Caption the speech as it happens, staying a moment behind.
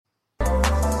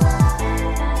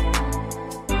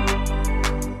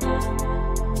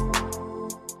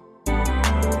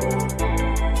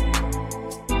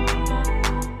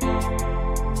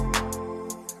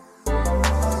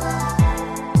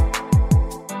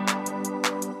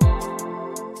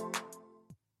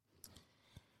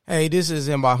Hey, this is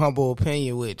In My Humble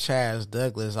Opinion with Chaz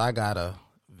Douglas. I got a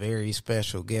very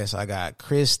special guest. I got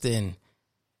Kristin.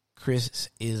 Chris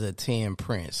is a 10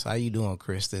 Prince. How you doing,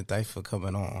 Kristin? Thanks for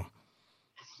coming on.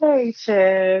 Hey,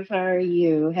 Chef. How are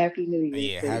you? Happy New Year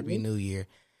Yeah, to Happy you. New Year.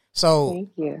 So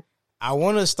Thank you. I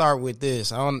want to start with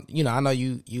this. I know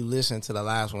you listened to the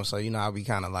last one, so I'll be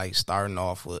kind of like starting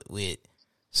off with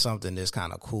something that's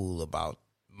kind of cool about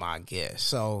my guest.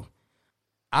 So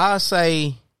I'll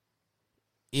say,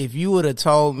 if you would have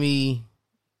told me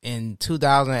in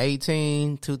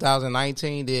 2018,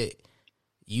 2019 that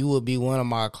you would be one of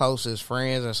my closest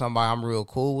friends or somebody I'm real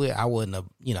cool with, I wouldn't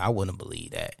have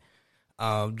believed that.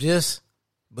 Just,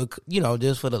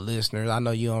 just for the listeners, I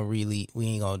know we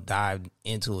ain't gonna dive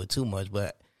into it too much,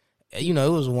 but it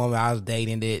was a woman I was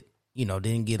dating that,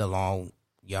 didn't get along.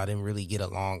 Y'all didn't really get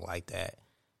along like that.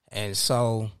 And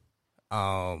so,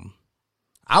 I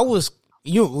was,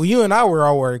 you and I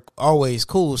were always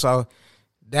cool. So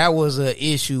that was an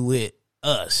issue with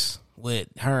us, with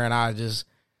her and I just,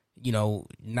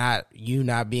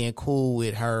 not being cool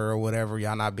with her or whatever,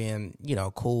 y'all not being,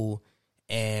 cool.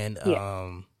 And,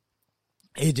 Yeah.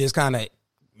 it just kind of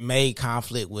made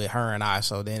conflict with her and I.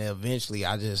 So then eventually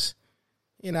I just,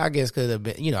 I guess could have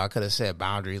been, I could have set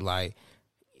boundaries. Like,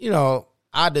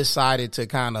 I decided to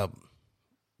kind of,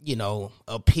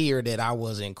 appear that I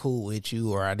wasn't cool with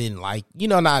you or I didn't like,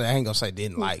 not, I ain't gonna say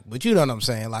didn't like, but you know what I'm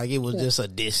saying? Like, it was Yeah. just a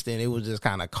distant, it was just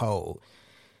kind of cold.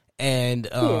 And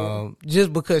Yeah.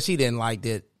 just because she didn't like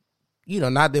that,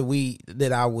 not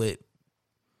that I would,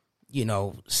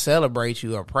 celebrate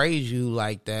you or praise you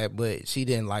like that, but she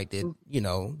didn't like that,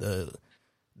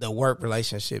 the work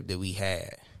relationship that we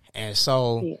had. And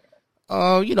so, Yeah.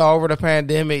 over the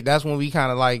pandemic, that's when we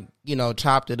kind of like,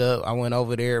 chopped it up. I went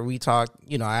over there. We talked,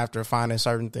 after finding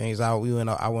certain things out,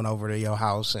 I went over to your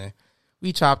house and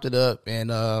we chopped it up.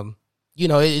 And,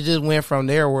 it just went from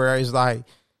there where it's like,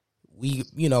 we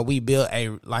built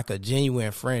a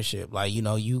genuine friendship. Like, I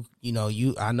know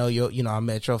I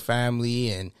met your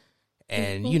family and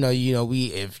Mm-hmm. we,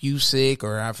 if you sick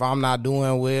or if I'm not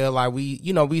doing well, like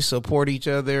we support each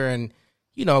other and,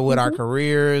 with our Mm-hmm.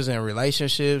 careers and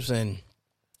relationships and,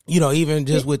 even Yeah.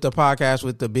 just with the podcast,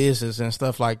 with the business and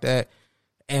stuff like that.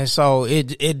 And so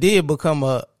it did become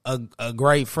a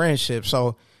great friendship.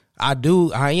 So I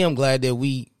am glad that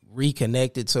we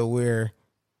reconnected to where,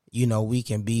 we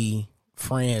can be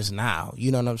friends now.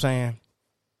 You know what I'm saying?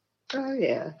 Oh,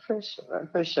 yeah, for sure.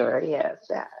 For sure. Yes.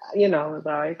 I was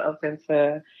always open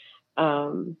to,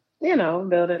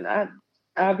 building.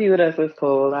 I viewed us as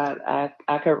cool. I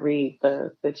could read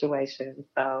the situation.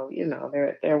 So,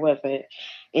 there wasn't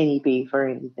any beef or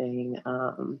anything.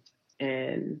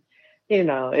 And,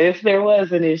 if there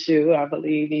was an issue, I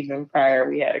believe even prior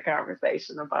we had a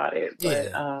conversation about it.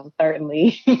 But Yeah.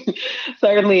 certainly,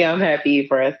 certainly I'm happy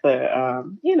for us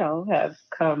to, have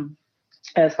come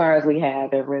as far as we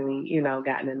have and really,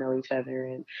 gotten to know each other.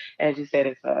 And as you said,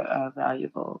 it's a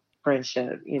valuable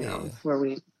friendship, Yeah. where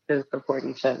we just support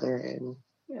each other and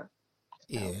yeah.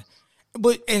 So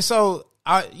Yeah. And so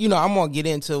I'm gonna get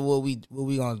into what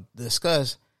we gonna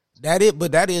discuss.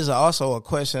 But that is also a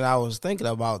question I was thinking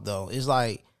about though. It's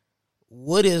like,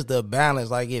 what is the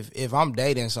balance? Like, if I'm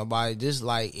dating somebody, just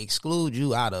like exclude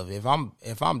you out of it.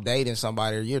 If I'm dating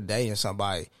somebody or you're dating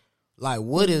somebody, like,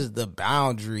 what mhm. is the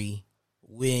boundary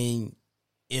when,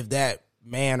 if that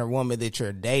man or woman that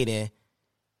you're dating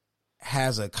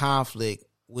has a conflict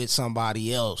with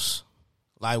somebody else?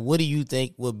 Like, what do you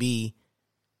think would be?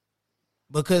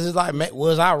 Because it's like,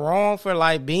 was I wrong for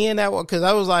like being that one? Because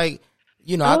I was like,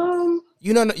 you know, I, um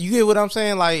you get what I'm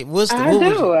saying? Like, I what was?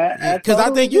 do. I Because I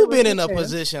totally think get you've what been you're in a saying.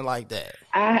 position like that.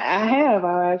 I have.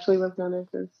 I actually was gonna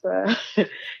just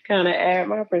kind of add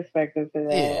my perspective to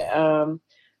Yeah, that.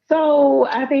 So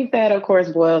I think that of course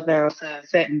boils down to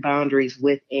setting boundaries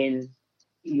within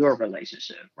your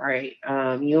relationship, right?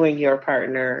 You and your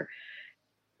partner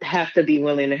have to be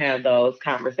willing to have those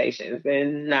conversations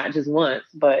and not just once,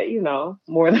 but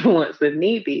more than once if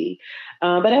need be.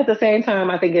 But at the same time,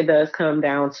 I think it does come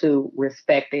down to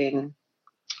respecting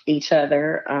each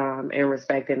other and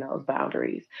respecting those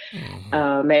boundaries.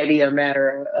 hmm, Maybe a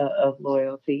matter of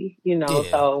loyalty, yeah,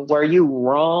 So were you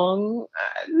wrong?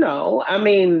 No. I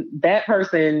mean, that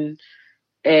person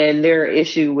and their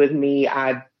issue with me,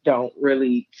 I don't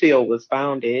really feel was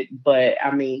founded. But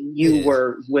I mean, you yeah,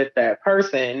 were with that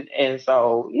person, and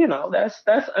so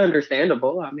that's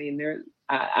understandable. I mean,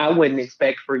 I wouldn't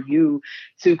expect for you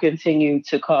to continue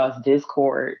to cause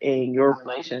discord in your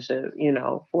relationship,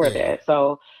 for yeah, that.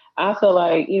 So I feel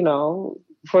like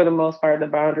for the most part, the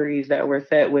boundaries that were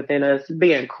set within us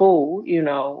being cool,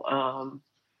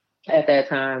 at that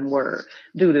time were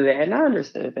due to that. And I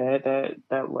understood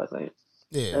that wasn't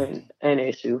Yeah. an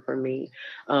issue for me,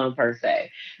 per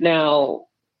se. Now,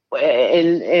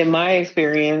 in my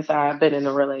experience, I've been in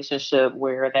a relationship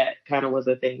where that kind of was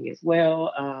a thing as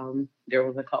well. There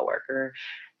was a coworker,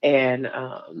 and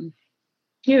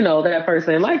that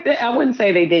person, like that, I wouldn't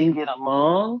say they didn't get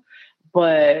along,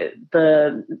 but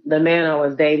the man I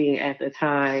was dating at the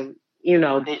time,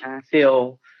 didn't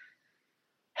feel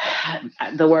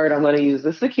the word I'm going to use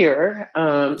is secure,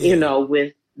 Yeah.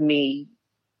 with me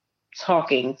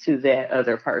talking to that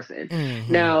other person.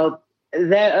 Mm-hmm. Now,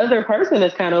 that other person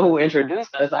is kind of who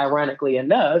introduced us, ironically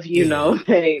enough. Yeah. Yeah.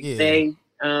 They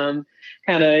kind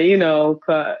of,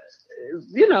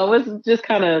 was just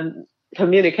kind of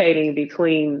communicating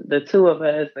between the two of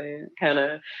us and kind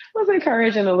of was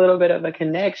encouraging a little bit of a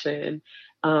connection.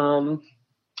 Um,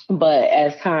 but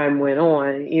as time went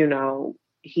on,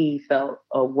 he felt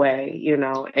away,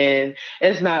 and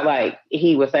it's not like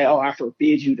he would say, "Oh, I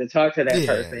forbid you to talk to that Yeah.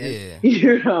 person,"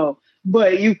 Yeah.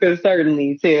 but you could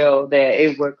certainly tell that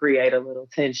it would create a little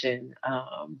tension,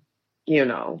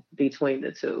 between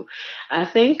the two. I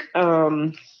think,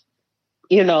 that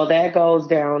goes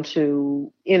down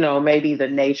to, maybe the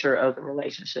nature of the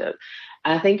relationship.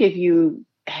 I think if you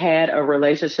had a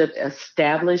relationship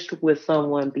established with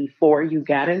someone before you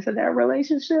got into that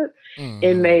relationship, it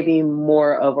Mm-hmm. may be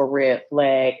more of a red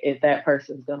flag if that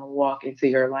person's going to walk into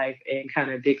your life and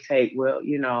kind of dictate, well,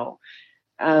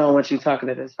 I don't want you talking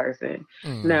to this person.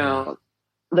 Mm-hmm. Now,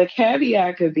 the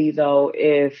caveat could be though,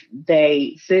 if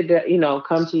they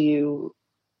come to you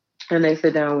and they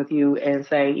sit down with you and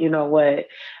say, you know what,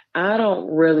 I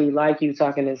don't really like you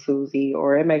talking to Susie,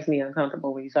 or it makes me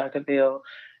uncomfortable when you talk to Bill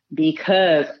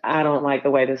because I don't like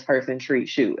the way this person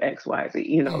treats you,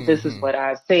 XYZ. This is Mm-hmm. what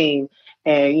I've seen.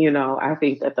 And, I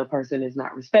think that the person is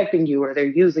not respecting you or they're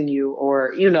using you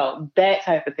or, that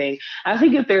type of thing. I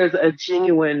think if there's a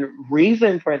genuine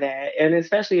reason for that, and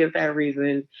especially if that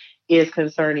reason is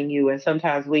concerning you, and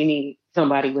sometimes we need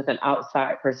somebody with an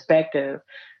outside perspective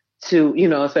to,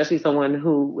 especially someone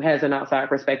who has an outside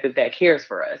perspective that cares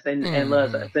for us and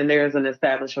loves Mm-hmm. us. And there's an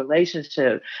established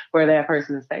relationship where that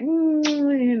person is saying,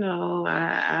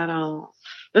 I don't.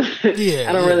 Yeah.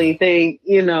 I don't Yeah. really think,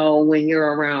 when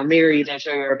you're around Mary that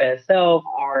you're your best self,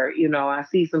 or, I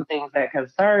see some things that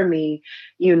concern me,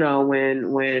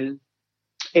 when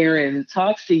Aaron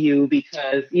talks to you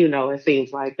because, it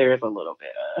seems like there's a little bit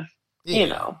of, you Yeah.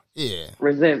 know, Yeah.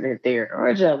 resentment there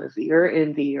or jealousy or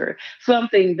envy or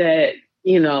something that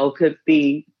could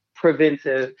be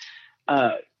preventive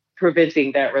uh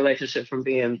preventing that relationship from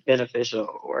being beneficial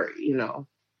or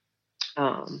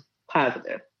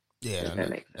positive, if Yeah, that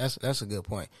makes sense. that's a good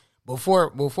point. Before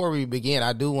we begin,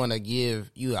 I do want to give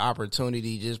you an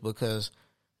opportunity, just because,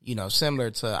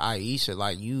 similar to Aisha,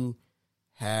 like, you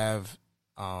have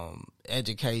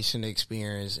education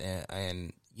experience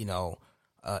and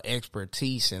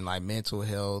expertise in, like, mental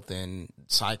health and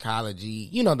psychology,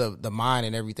 the mind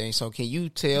and everything. So can you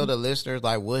tell the listeners,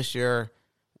 like, what your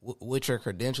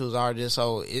credentials are, just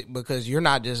so because you're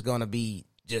not just going to be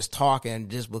just talking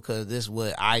just because this is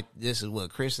what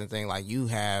Kristin think. Like, you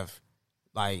have,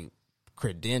 like,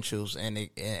 credentials and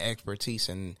expertise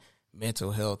in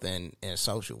mental health and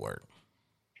social work.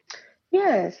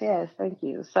 Yes, thank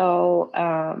you. So,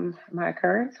 my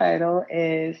current title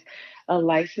is a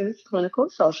licensed clinical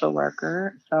social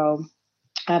worker. So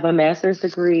I have a master's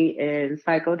degree in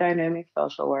psychodynamic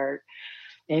social work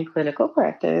in clinical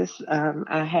practice.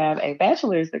 I have a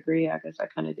bachelor's degree. I guess I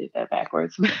kind of did that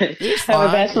backwards, but I It's have a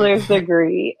fine. bachelor's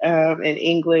degree in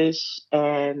English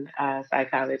and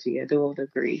psychology, a dual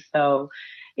degree. So,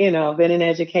 I've been in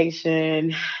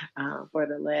education for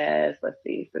the last, let's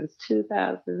see, since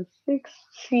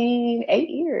 2016, 8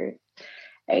 years.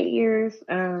 8 years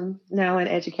now in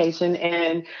education.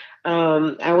 And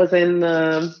I was in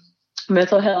the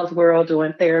mental health world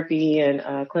doing therapy and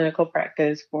clinical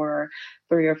practice for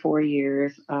 3 or 4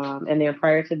 years. And then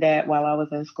prior to that, while I was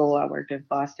in school, I worked in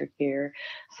foster care.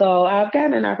 So I've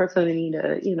gotten an opportunity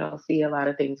to, see a lot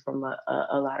of things from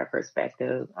a lot of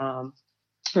perspective.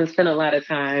 I spent a lot of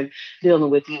time dealing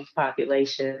with youth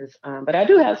populations, but I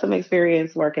do have some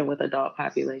experience working with adult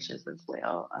populations as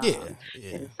well, Yeah, yeah,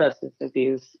 in substance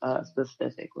abuse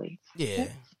specifically. yeah.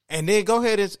 And then go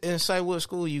ahead and say what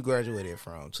school you graduated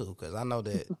from too, because I know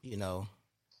that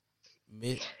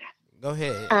mi- go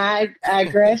ahead. I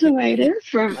graduated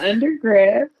from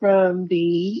undergrad from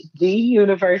the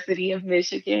University of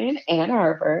Michigan, Ann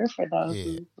Arbor, for those Yeah.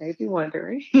 who may be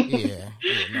wondering. Yeah,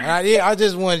 yeah. No, I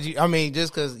just wanted you. I mean,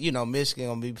 just because Michigan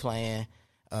gonna be playing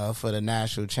for the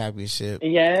national championship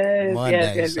Yes, yes,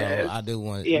 Monday. yes, So yes, I do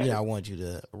want, yes. I want you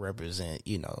to represent,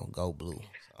 go blue.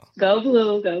 So Go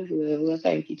blue, go blue. Well,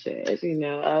 thank you, Chad.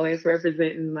 Always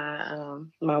representing my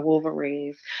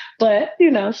Wolverines. But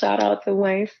shout out to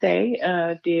Wayne State.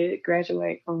 Did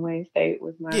graduate from Wayne State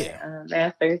with my yeah,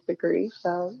 master's degree.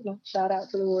 So shout out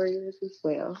to the Warriors as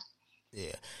well.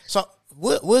 yeah. So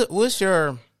what's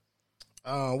your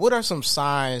what are some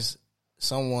signs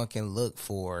someone can look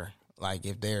for, like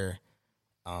if they're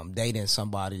dating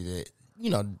somebody that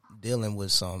dealing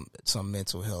with some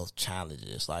mental health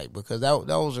challenges, like because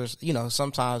those are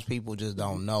sometimes people just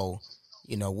don't know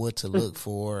what to look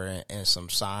for, and some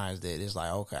signs that it's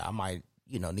like, okay, I might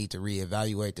need to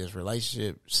reevaluate this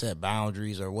relationship, set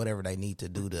boundaries or whatever they need to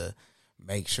do to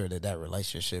make sure that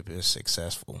relationship is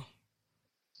successful.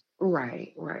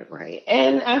 Right, right, right.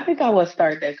 And I think I would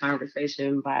start that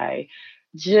conversation by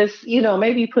just,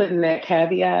 maybe putting that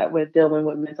caveat with dealing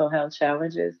with mental health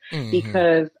challenges, Mm-hmm.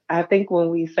 because I think when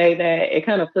we say that, it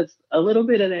kind of puts a little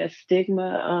bit of that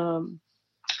stigma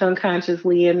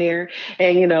unconsciously in there,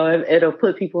 and it'll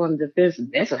put people on the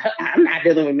defensive. I'm not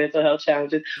dealing with mental health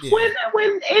challenges Yeah.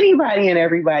 when anybody and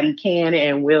everybody can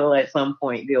and will at some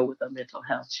point deal with a mental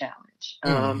health challenge.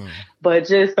 Mm-hmm. But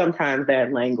just sometimes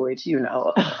that language, Yeah,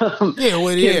 well,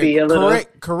 can yeah, be a little.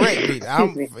 correct me.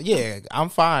 Excuse me. I'm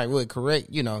fine with correct.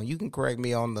 You can correct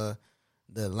me on the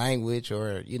language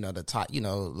or the top,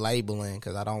 labeling,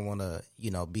 because I don't want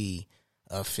to be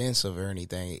offensive or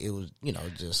anything. It was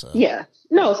just Yeah,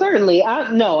 no, certainly.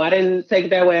 I didn't take it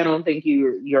that way. I don't think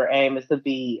your aim is to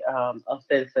be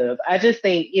offensive. I just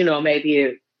think maybe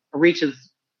it reaches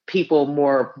people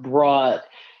more broad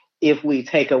if we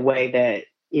take away that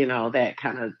that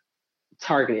kind of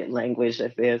targeted language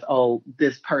that says, oh,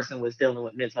 this person was dealing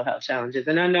with mental health challenges.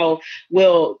 And I know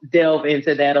we'll delve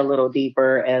into that a little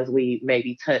deeper as we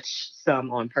maybe touch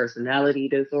some on personality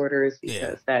disorders,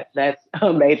 yeah. because that's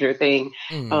a major thing,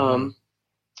 Mm-hmm. um,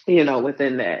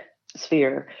 within that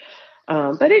sphere.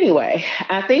 But anyway,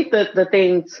 I think that the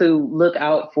thing to look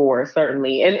out for,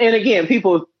 certainly, and again,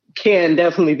 people can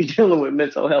definitely be dealing with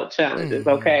mental health challenges,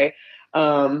 Mm-hmm. okay?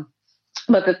 Um,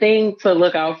 but the thing to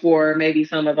look out for, maybe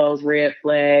some of those red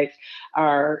flags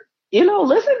are,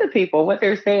 listen to people, what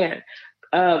they're saying.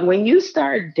 When you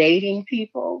start dating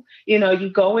people, you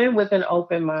go in with an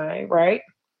open mind, right?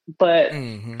 But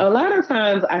Mm-hmm. a lot of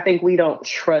times I think we don't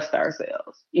trust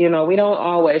ourselves. We don't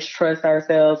always trust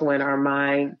ourselves when our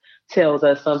mind tells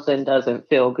us something doesn't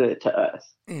feel good to us,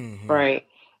 Mm-hmm. right?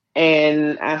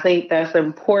 And I think that's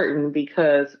important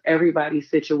because everybody's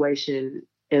situation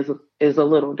is a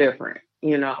little different,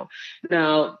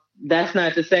 Now, that's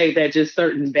not to say that just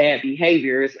certain bad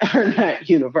behaviors are not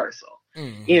universal, you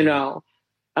Mm-hmm. know.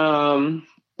 Um,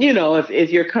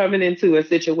 if you're coming into a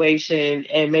situation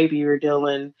and maybe you're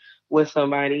dealing with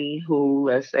somebody who,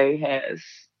 let's say, has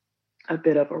a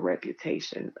bit of a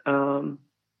reputation.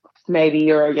 Maybe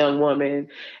you're a young woman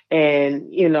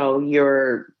and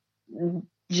you're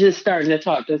just starting to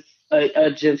talk to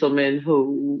a gentleman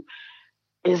who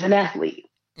is an athlete,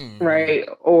 Mm-hmm. right?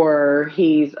 Or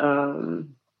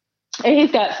and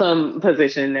he's got some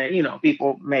position that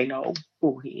people may know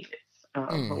who he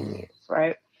Mm-hmm. is,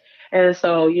 right? And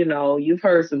so you've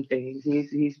heard some things.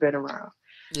 He's been around.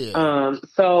 Yeah.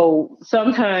 So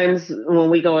sometimes when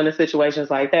we go into situations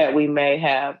like that, we may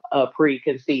have a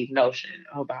preconceived notion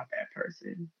about that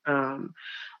person.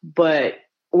 But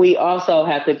we also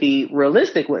have to be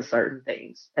realistic with certain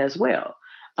things as well.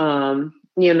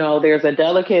 There's a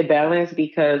delicate balance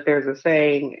because there's a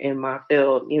saying in my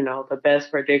field, the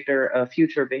best predictor of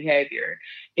future behavior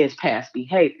is past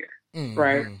behavior,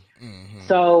 right? Mm-hmm. Mm-hmm.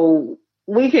 So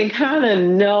we can kind of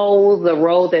know the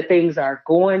road that things are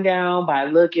going down by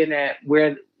looking at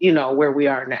where we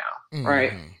are now,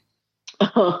 right?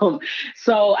 Mm-hmm. Um,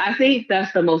 so I think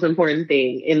that's the most important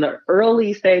thing in the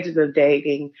early stages of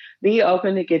dating. Be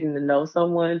open to getting to know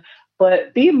someone,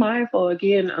 but be mindful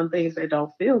again on things that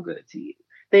don't feel good to you.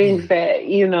 Things Mm-hmm.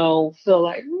 that feel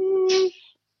like,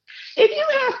 if you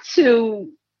have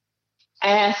to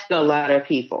ask a lot of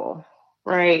people,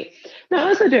 right? Now,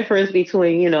 there's a difference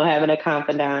between, having a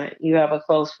confidant, you have a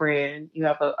close friend, you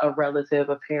have a relative,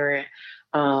 a parent,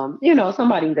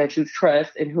 somebody that you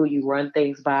trust and who you run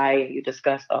things by and you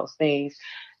discuss those things.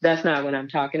 That's not what I'm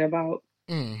talking about.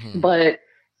 Mm-hmm. But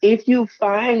if you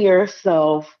find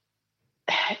yourself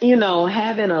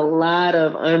having a lot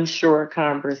of unsure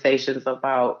conversations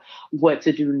about what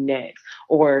to do next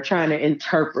or trying to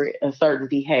interpret a certain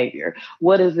behavior.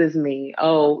 What does this mean?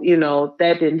 Oh,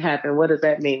 that didn't happen. What does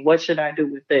that mean? What should I do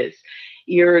with this?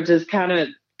 You're just kind of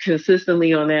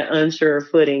consistently on that unsure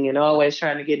footing and always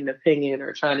trying to get an opinion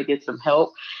or trying to get some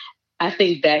help, I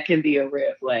think that can be a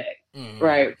red flag,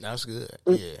 right? That's good.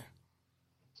 Yeah.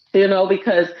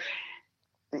 Because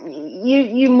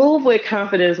you move with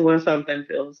confidence when something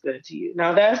feels good to you.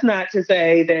 Now, that's not to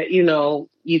say that, you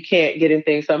can't get in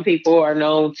things. Some people are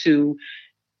known to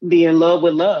be in love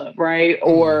with love, right?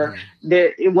 Or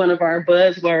that one of our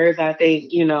buzzwords, I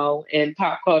think, in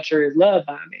pop culture is love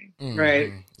bombing,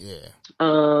 right? Yeah.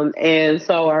 And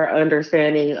so our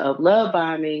understanding of love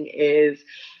bombing is,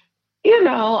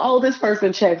 oh, this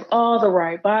person checks all the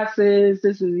right boxes.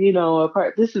 This is,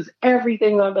 this is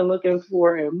everything I've been looking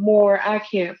for and more. I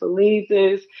can't believe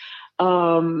this.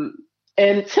 And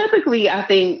typically, I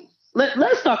think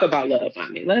let's talk about love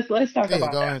bombing. Let's talk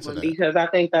about go that into one that. because I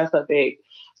think that's a big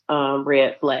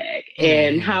red flag.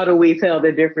 And how do we tell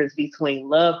the difference between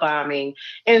love bombing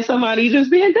and somebody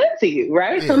just being good to you,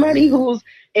 right? Somebody who's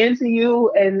into you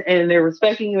and they're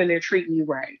respecting you and they're treating you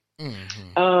right.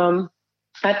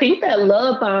 I think that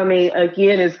love bombing,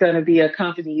 again, is going to be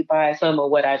accompanied by some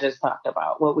of what I just talked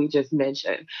about, what we just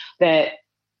mentioned, that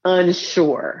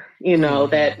unsure,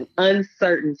 that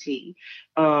uncertainty.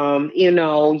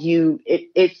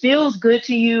 It feels good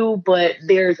to you, but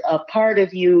there's a part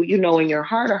of you, in your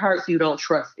heart of hearts, you don't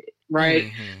trust it,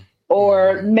 right?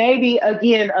 Or maybe,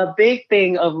 again, a big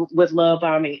thing with love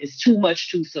bombing is too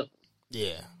much too soon.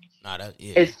 Yeah.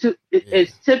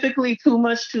 It's typically too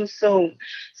much too soon.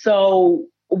 So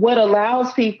what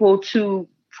allows people to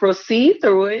proceed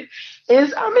through it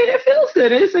is, it feels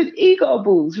good. It's an ego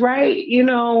boost, right?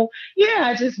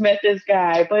 I just met this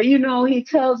guy, but he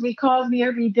calls me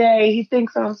every day. He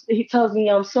tells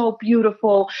me I'm so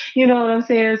beautiful. You know what I'm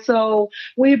saying? So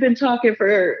we've been talking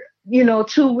for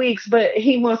 2 weeks, but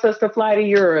he wants us to fly to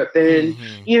Europe and,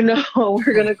 we're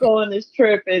going to go on this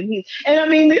trip. And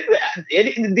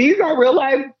these are real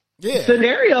life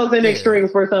scenarios and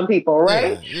extremes for some people,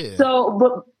 right?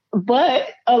 So, but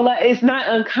it's not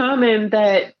uncommon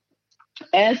that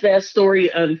as that story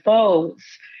unfolds,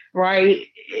 right,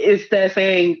 it's that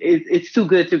saying it's too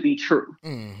good to be true,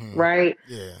 right?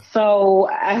 So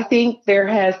I think there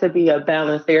has to be a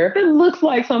balance there. If it looks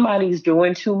like somebody's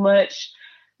doing too much,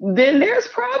 then there's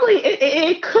probably,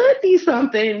 it could be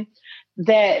something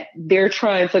that they're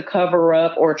trying to cover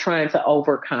up or trying to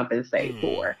overcompensate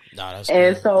for.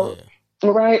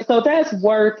 Right. So that's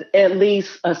worth at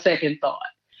least a second thought.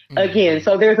 Again,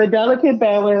 so there's a delicate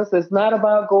balance. It's not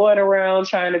about going around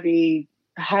trying to be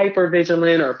hyper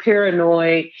vigilant or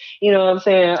paranoid. You know what I'm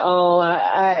saying? Oh,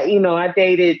 I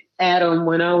dated Adam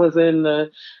when I was in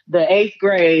the 8th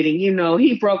grade and,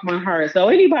 he broke my heart. So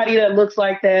anybody that looks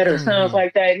like that or sounds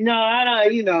like that, no, I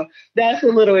don't, that's a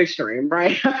little extreme,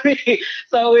 right?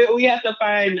 So we have to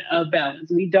find a balance.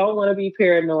 We don't want to be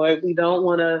paranoid. We don't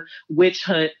want to witch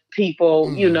hunt people.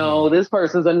 This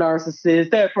person's a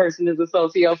narcissist. That person is a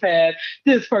sociopath.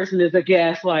 This person is a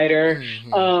gaslighter.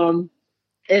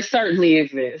 It certainly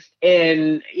exists.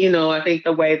 And, I think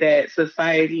the way that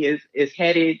society is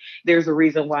headed, there's a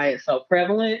reason why it's so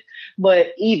prevalent.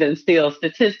 But even still,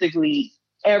 statistically,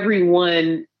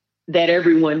 everyone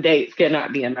dates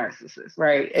cannot be a narcissist,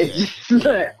 right? It's just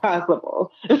not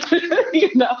possible. So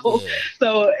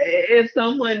if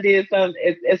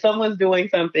someone's doing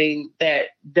something that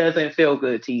doesn't feel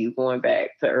good to you, going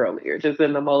back to earlier, just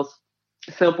in the most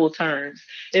simple terms,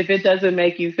 if it doesn't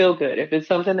make you feel good, if it's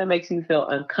something that makes you feel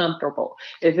uncomfortable,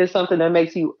 if it's something that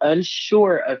makes you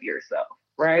unsure of yourself,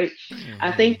 right?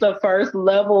 I think the first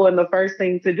level and the first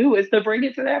thing to do is to bring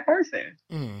it to that person.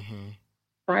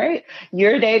 Right?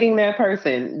 You're dating that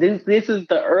person. This is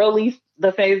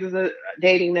the phases of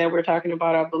dating that we're talking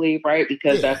about, I believe, right?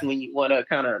 Because that's when you want to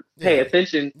kind of pay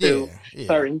attention to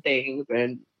certain things.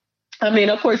 And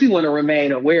of course, you want to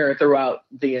remain aware throughout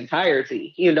the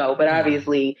entirety, but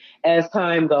obviously as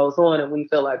time goes on and we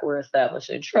feel like we're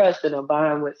establishing trust and a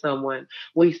bond with someone,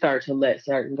 we start to let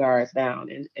certain guards down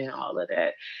and all of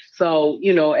that. So,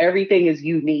 everything is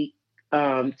unique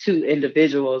to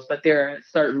individuals, but there are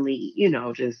certainly,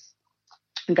 just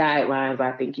guidelines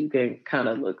I think you can kind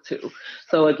of look to.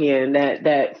 So again,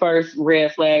 that first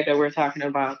red flag that we're talking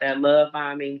about, that love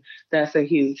bombing, that's a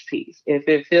huge piece. If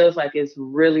it feels like it's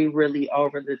really, really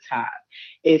over the top,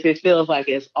 if it feels like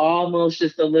it's almost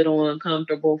just a little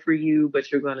uncomfortable for you, but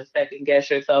you're going to second guess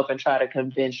yourself and try to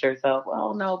convince yourself,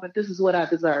 oh no, but this is what I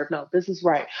deserve. No, this is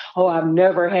right. Oh, I've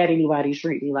never had anybody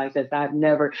treat me like this. I've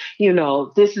never,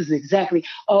 this is exactly,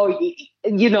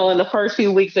 in the first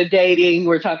few weeks of dating,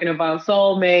 we're talking about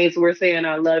soulmates. We're saying,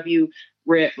 I love you.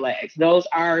 red flags. Those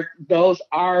are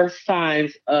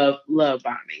signs of love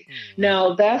bombing. Mm-hmm.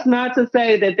 Now, that's not to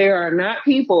say that there are not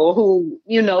people who,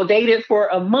 dated for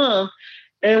a month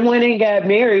and went and got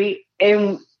married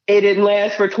and it didn't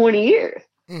last for 20 years,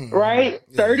 Mm-hmm. right?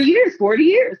 Yeah. 30 years, 40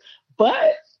 years.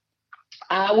 But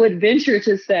I would venture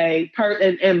to say,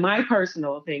 in my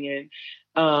personal opinion,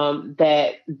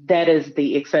 that is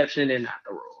the exception and not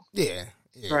the rule, Yeah.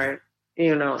 Yeah. right?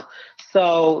 You know,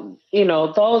 so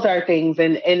those are things,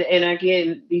 and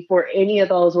again, before any of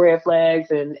those red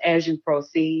flags, and as you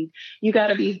proceed, you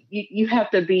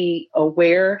have to be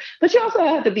aware, but you also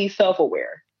have to be self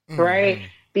aware, right? Mm-hmm.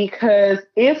 Because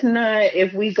if not,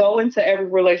 if we go into every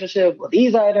relationship, well,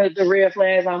 these are the red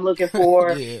flags I'm looking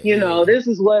for, Yeah. Yeah. this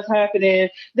is what's happening,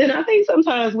 then I think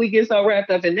sometimes we get so wrapped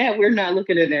up in that we're not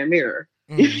looking in that mirror.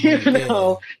 you Mm-hmm. Yeah.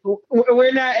 know,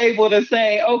 we're not able to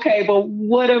say, okay, but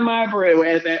what am I bringing?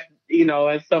 As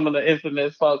some of the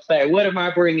infamous folks say, what am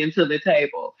I bringing to the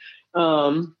table?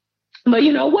 But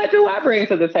what do I bring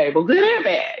to the table, good and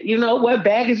bad? What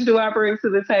baggage do I bring to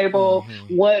the table?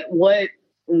 Mm-hmm. What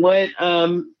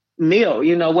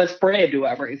meal? What spread do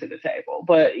I bring to the table?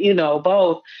 But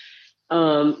both.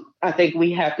 I think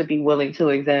we have to be willing to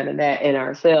examine that in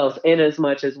ourselves, in as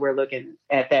much as we're looking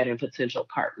at that in potential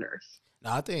partners. No,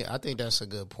 I think that's a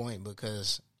good point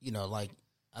because like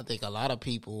I think a lot of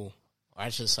people, or I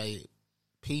should say,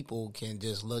 people can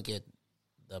just look at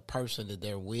the person that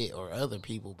they're with or other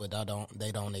people, but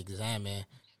they don't examine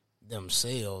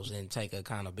themselves and take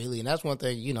accountability. And that's one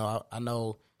thing I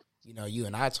know you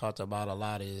and I talked about a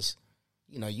lot is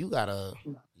you gotta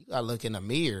look in the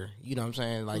mirror. You know what I'm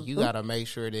saying? Like you Mm-hmm. gotta make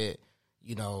sure that if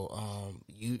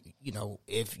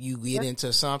you get Yep.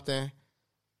 into something,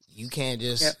 you can't Yep.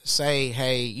 just say,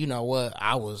 "Hey, you know what?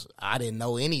 I didn't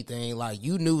know anything." Like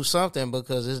you knew something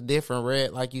because it's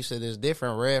different like you said, there's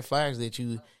different red flags that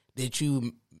you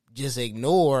just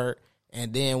ignored,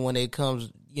 and then when it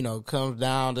comes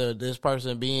down to this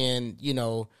person being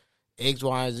X,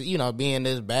 Y, and Z, being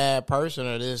this bad person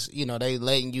or this they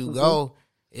letting you Mm-hmm. go.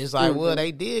 It's like, well, Mm-hmm.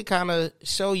 they did kind of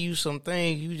show you some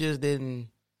things, you just didn't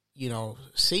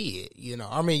see it.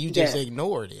 I mean, you just Yes.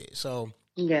 ignored it. So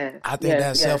Yes. I think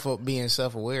Yes. that Yes. being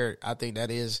self aware, I think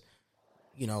that is,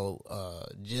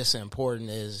 just important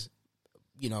as,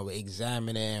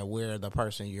 examining where the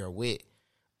person you're with.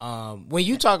 When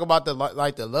you talk about the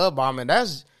love bombing,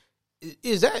 that's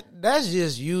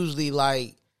just usually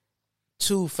like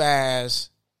too fast,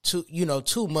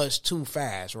 too much too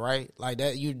fast, right? Like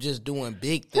that you're just doing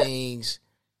big things,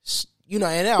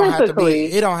 and Typically.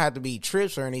 it don't have to be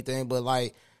trips or anything, but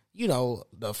like,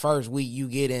 the first week you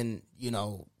get in,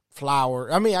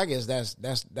 flower. I mean, I guess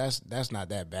that's not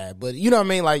that bad, but you know what I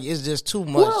mean? Like it's just too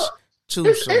much Well, too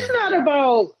it's soon. not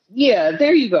about, yeah,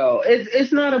 there you go.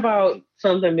 It's not about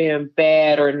something being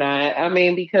bad or not. I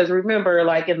mean, because remember,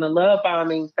 like in the love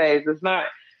bombing phase, it's not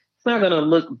going to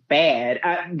look bad.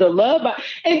 And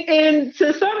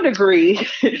to some degree,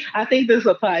 I think this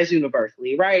applies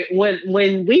universally, right?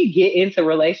 When we get into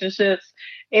relationships,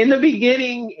 in the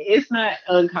beginning, it's not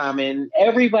uncommon.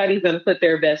 Everybody's going to put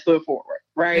their best foot forward,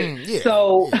 right? Yeah,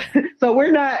 So, yeah, so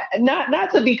we're not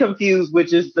to be confused with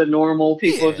just the normal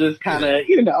people, yeah, just kind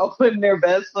yeah. of putting their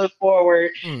best foot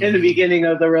forward in the Mm-hmm. beginning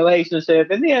of the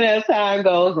relationship, and then as time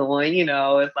goes on,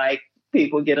 it's like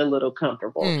people get a little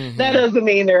comfortable. That Mm-hmm. doesn't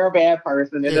mean they're a bad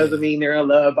person. It doesn't Yeah, mean they're a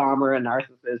love bomber, a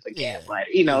narcissist, a yeah, gaslight,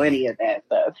 yeah. any of that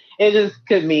stuff. It just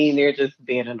could mean they're just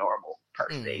being a normal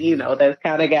person, Mm-hmm. that's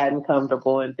kind of gotten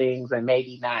comfortable in things and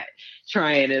maybe not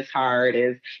trying as hard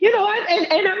as,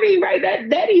 and I mean, right,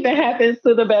 that even happens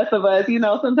to the best of us.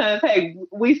 Sometimes, hey,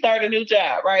 we start a new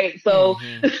job, right? So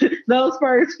Mm-hmm. those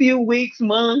first few weeks,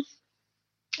 months,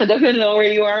 depending on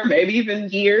where you are, maybe even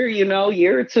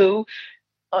year or two,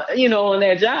 on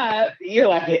that job, you're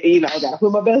like, I got to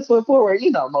put my best foot forward.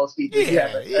 Most people, if you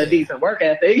have Yeah, a yeah, decent work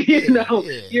ethic, yeah,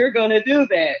 yeah. you're going to do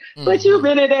that. But you've Mm-hmm.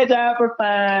 been in that job for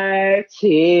 5,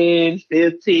 10,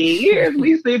 15 years.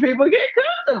 We see people get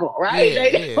comfortable, right? Yeah,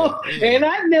 yeah, They're yeah.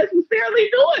 not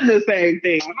necessarily doing the same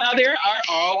thing. Now, there are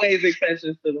always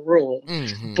exceptions to the rule.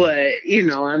 Mm-hmm. But,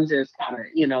 I'm just kind of,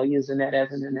 using that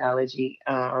as an analogy.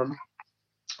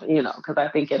 Because I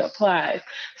think it applies.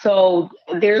 So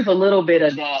there's a little bit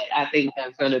of that I think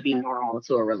that's going to be normal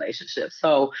to a relationship.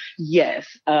 So yes,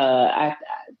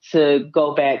 to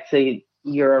go back to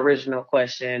your original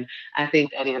question, I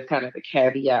think that is kind of the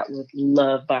caveat with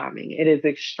love bombing. It is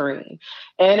extreme,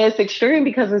 and it's extreme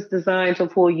because it's designed to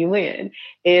pull you in.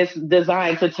 It's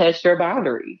designed to test your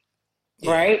boundaries.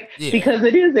 Yeah. right? Yeah. Because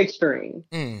it is extreme.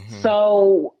 Mm-hmm.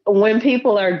 So when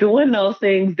people are doing those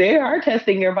things, they are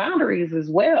testing your boundaries as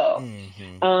well.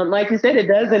 Mm-hmm. Like you said, it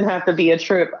doesn't have to be a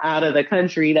trip out of the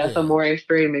country. That's a Yeah. more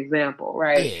extreme example,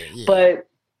 right? Yeah. Yeah. But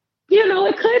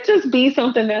it could just be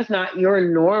something that's not your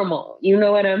normal. You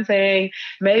know what I'm saying?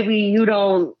 Maybe you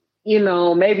don't,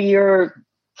 maybe your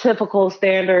typical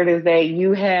standard is that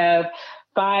you have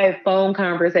 5 phone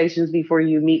conversations before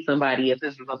you meet somebody if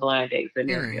this is a blind date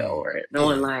scenario Mm-hmm. or an Yeah.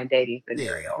 online dating Yeah.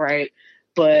 scenario, right?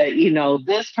 But,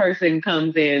 this person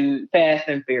comes in fast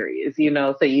and furious,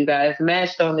 so you guys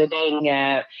matched on the dating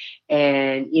app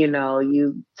and,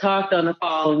 you talked on the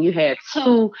phone, you had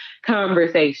 2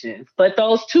 conversations, but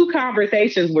those 2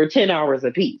 conversations were 10 hours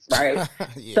apiece, right?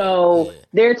 Yeah. So Yeah.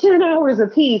 they're 10 hours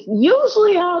apiece.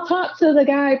 Usually I'll talk to the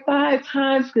guy 5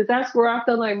 times because that's where I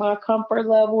feel like my comfort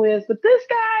level is. But this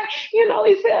guy,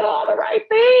 he said all the right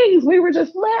things. We were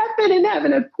just laughing and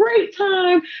having a great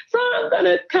time. So I'm going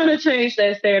to kind of change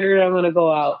that standard. I'm going to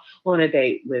go out on a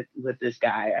date with this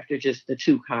guy after just the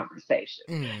 2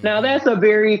 conversations. Now Mm-hmm. that's a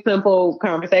very simple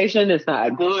conversation. It's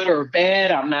not good or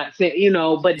bad. I'm not saying,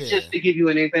 but Yeah. just to give you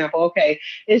an example, okay,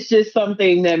 it's just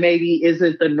something that maybe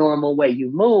isn't the normal way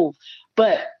you move.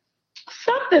 But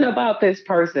something about this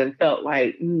person felt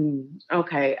like,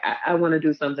 okay, I want to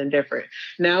do something different.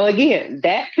 Now, again,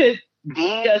 that could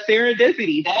be a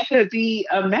serendipity. That could be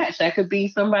a match. That could be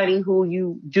somebody who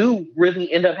you do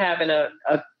really end up having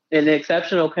an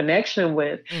exceptional connection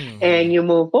with, Mm-hmm. and you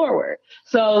move forward.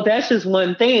 So that's just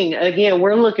one thing. Again,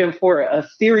 we're looking for a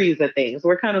series of things.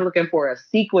 We're kind of looking for a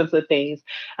sequence of things.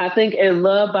 I think in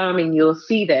love bombing, you'll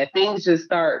see that things just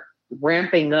start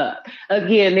ramping up.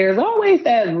 Again, there's always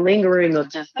that lingering of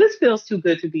just, this feels too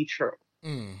good to be true.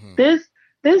 Mm-hmm. This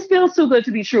this feels too good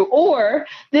to be true. Or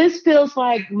this feels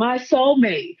like my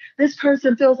soulmate. This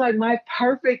person feels like my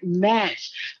perfect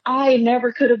match. I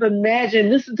never could have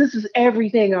imagined this is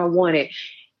everything I wanted.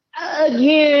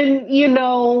 Again,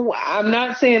 I'm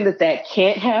not saying that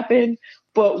can't happen,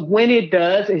 but when it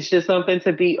does, it's just something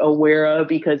to be aware of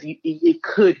because it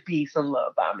could be some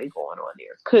love bombing going on there.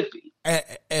 Could be.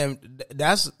 And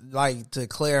that's like to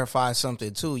clarify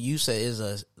something too. You said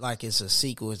it's a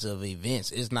sequence of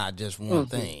events. It's not just one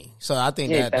thing. So I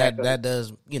think Exactly. that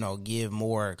does give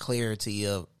more clarity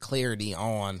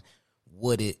on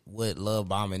what love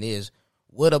bombing is.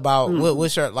 What about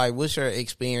what's your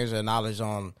experience or knowledge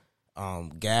on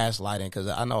gaslighting? Because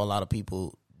I know a lot of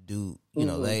people do.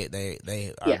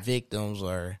 They are victims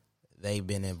or they've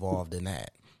been involved in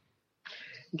that.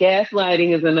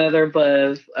 Gaslighting is another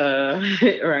buzz,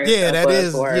 right? Yeah, A that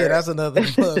is. Yeah, buzzword. that's another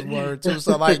buzzword too.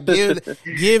 So like,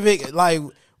 give it like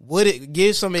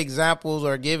give some examples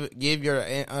or give your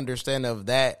understanding of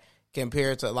that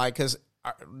compared to like, because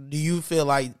do you feel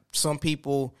like some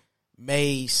people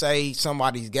may say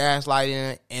somebody's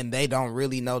gaslighting and they don't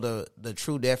really know the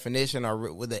true definition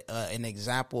or with an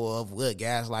example of what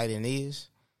gaslighting is?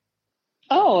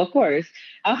 Oh, of course.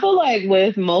 I feel like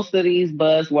with most of these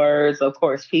buzzwords, of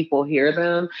course, people hear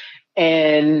them.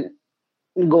 And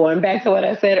going back to what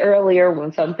I said earlier,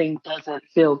 when something doesn't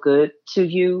feel good to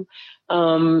you,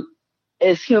 um,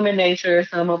 it's human nature,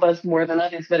 some of us more than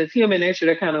others, but it's human nature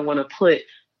to kind of want to put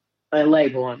a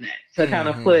label on that, to kind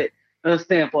of Mm-hmm. put a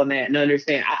stamp on that and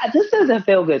understand this doesn't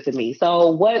feel good to me. So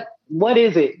what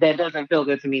is it that doesn't feel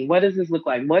good to me? What does this look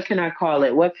like? What can I call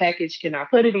it? What package can I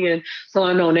put it in so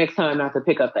I know next time not to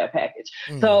pick up that package?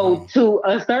 Mm-hmm. So to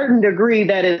a certain degree,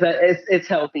 that is it's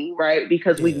healthy, right?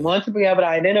 Because we Yeah. want to be able to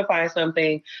identify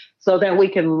something so that we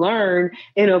can learn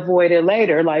and avoid it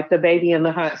later, like the baby in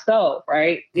the hot stove,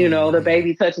 right? The Mm-hmm.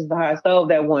 baby touches the hot stove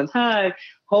that one time.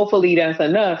 Hopefully that's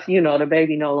enough. The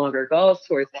baby no longer goes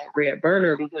towards that red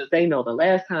burner because they know the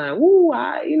last time,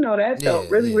 that felt Yeah.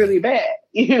 really, Yeah. really bad,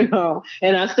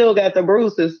 and I still got the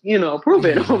bruises, prove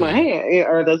it on my Mm-hmm. hand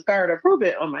or the scar to prove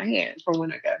it on my hand from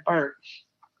when I got burnt.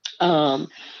 Um,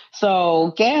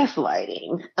 so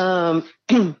gaslighting.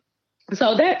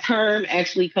 So that term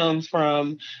actually comes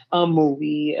from a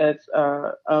movie. It's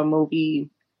a movie.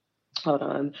 Hold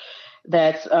on.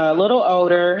 That's a little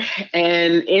older.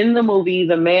 And in the movie,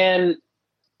 the man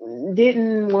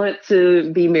didn't want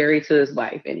to be married to his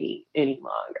wife any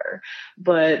longer.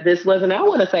 But this wasn't, I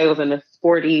want to say it was in the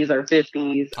 40s or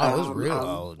 50s. Oh, it's real I'm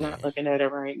old not then. looking at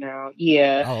it right now.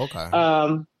 Yeah. Oh,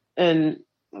 okay. And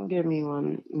give me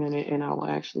 1 minute and I will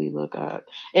actually look up.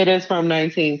 It is from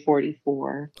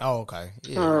 1944. Oh, okay.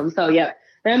 Yeah. So yeah,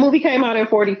 that movie came out in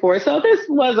 44. So this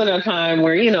wasn't a time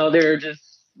where, they're just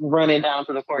running down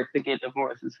to the courts to get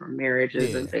divorces from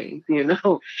marriages and Yeah. things,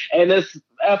 And this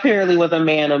apparently was a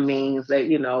man of means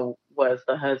that, was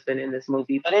the husband in this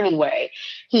movie. But anyway,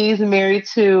 he's married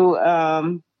to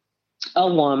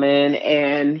a woman,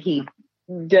 and he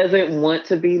doesn't want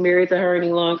to be married to her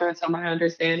any longer. So my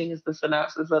understanding is the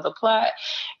synopsis of the plot.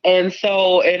 And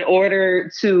so in order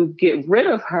to get rid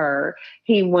of her,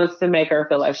 he wants to make her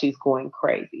feel like she's going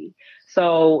crazy.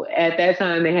 So at that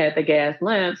time they had the gas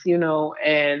lamps,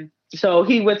 and so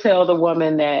he would tell the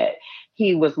woman that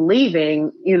he was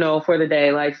leaving, for the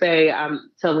day. Like, say, I'm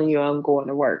telling you I'm going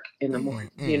to work in the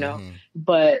morning, Mm-hmm.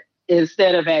 but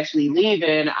instead of actually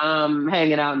leaving, I'm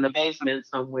hanging out in the basement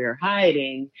somewhere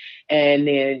hiding. And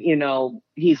then,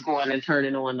 he's going and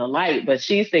turning on the light. But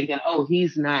she's thinking, oh,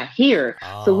 he's not here.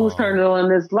 So who's Oh, turning on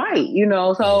this light?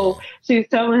 So yeah. she's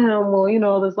telling him,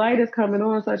 well, this light is coming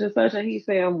on, such and such. And he's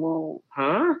saying, well,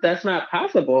 huh? That's not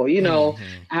possible.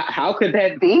 Mm-hmm. How could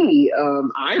that be?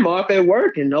 I'm off at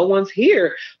work and no one's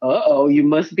here. Uh-oh, you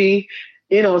must be,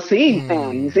 seeing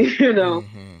things, Mm-hmm.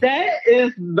 Mm-hmm. that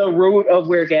is the root of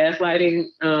where gaslighting,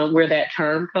 where that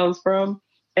term comes from,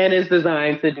 and it's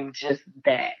designed to do just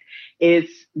that.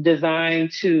 It's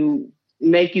designed to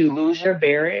make you lose your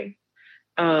bearing,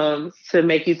 to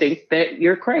make you think that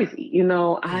you're crazy. I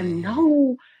Mm-hmm.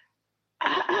 know.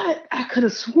 I could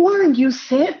have sworn you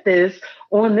said this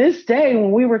on this day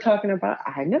when we were talking about.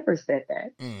 I never said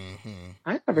that. Mm-hmm.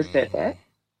 I never said Mm-hmm. that.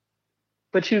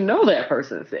 But that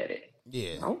person said it.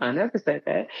 Yeah. No, I never said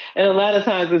that. And a lot of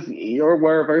times it's your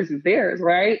word versus theirs,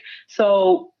 right?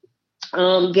 So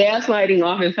gaslighting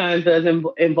oftentimes does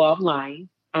involve lying.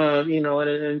 And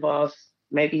it involves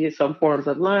maybe some forms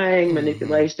of lying, Mm-hmm.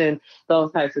 manipulation,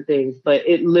 those types of things. But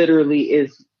it literally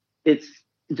is, it's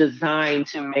designed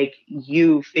to make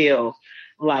you feel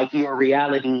like your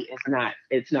reality is not,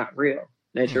 it's not real,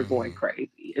 that you're going Mm-hmm.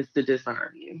 crazy. It's to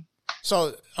disarm you.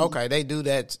 So okay, they do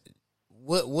that.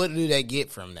 What do they get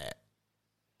from that?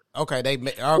 Okay,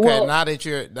 okay. Well, Now that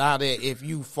if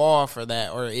you fall for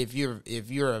that, or if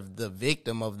you're the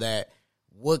victim of that,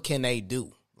 what can they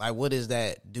do? Like, what does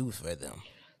that do for them?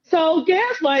 so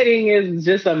gaslighting is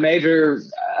just a major,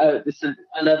 it's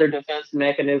another defense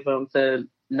mechanism to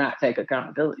not take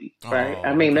accountability, right? I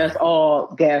Oh, mean, okay. that's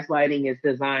all gaslighting is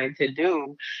designed to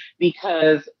do,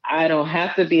 because I don't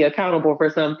have to be accountable for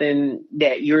something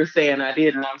that you're saying I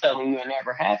did and I'm telling you it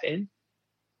never happened,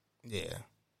 Yeah.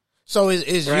 So right?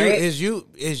 is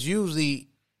usually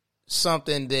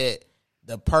something that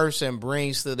the person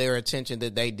brings to their attention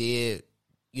that they did,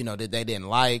 that they didn't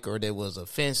like or that was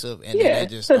offensive, and then they Yeah,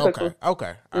 just typically. okay, all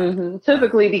right, all right,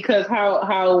 Typically, because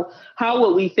how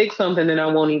would we fix something that I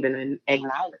won't even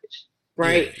acknowledge,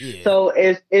 right? yeah, yeah, So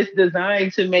it's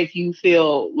designed to make you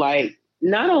feel like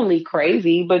not only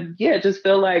crazy, but yeah, just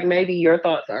feel like maybe your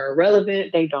thoughts are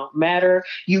irrelevant. They don't matter.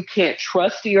 You can't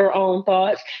trust your own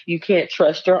thoughts. You can't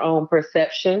trust your own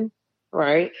perception,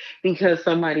 right? Because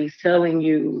somebody's telling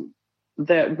you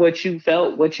that what you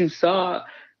felt, what you saw,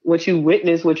 what you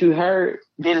witnessed, what you heard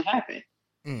didn't happen.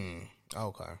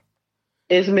 okay,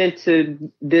 Is meant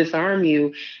to disarm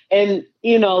you. And,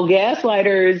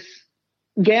 gaslighting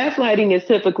is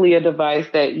typically a device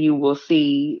that you will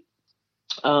see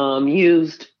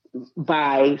used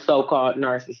by so called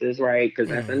narcissists, right? Because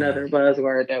that's mm-hmm. another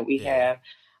buzzword that we Yeah, have.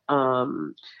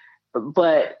 Um,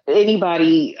 but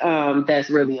anybody that's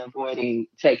really avoiding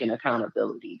taking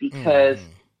accountability, because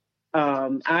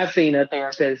mm-hmm. I've seen a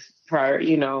therapist prior,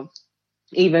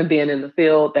 even being in the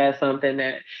field, that's something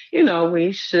that,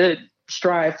 we should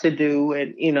strive to do,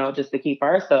 and, just to keep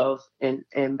ourselves in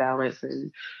balance,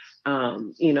 and,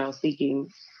 seeking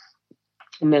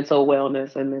mental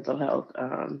wellness and mental health,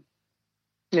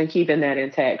 and keeping that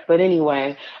intact. But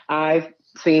anyway, I've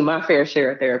seen my fair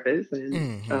share of therapists, and,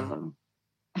 Mm-hmm.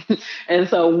 and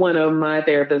so one of my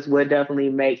therapists would definitely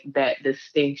make that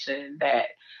distinction that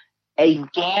a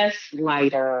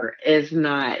gaslighter is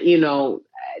not,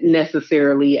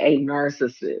 necessarily a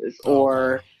narcissist, Okay.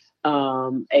 or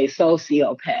a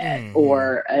sociopath Mm-hmm.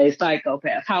 or a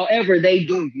psychopath. However, they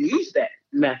do use that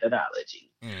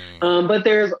methodology. Mm. But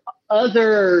there's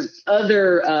other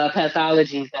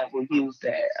pathologies that will use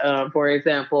that. For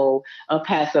example, a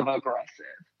passive aggressive,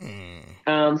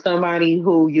 Mm. somebody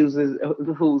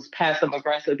who's passive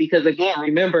aggressive, because again,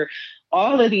 remember,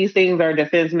 all of these things are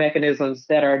defense mechanisms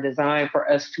that are designed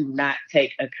for us to not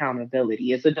take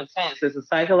accountability. It's a defense. It's a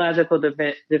psychological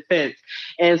defense.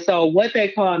 And so what they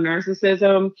call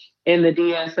narcissism in the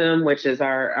DSM, which is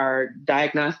our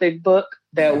diagnostic book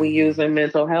that we Mm-hmm. use in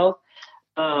mental health,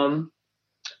 um,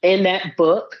 in that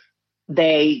book,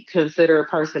 they consider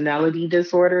personality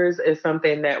disorders as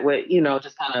something that would,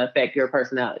 just kind of affect your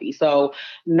personality. So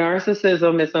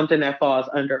narcissism is something that falls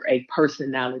under a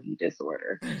personality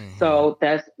disorder. Mm-hmm. So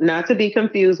that's not to be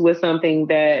confused with something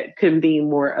that can be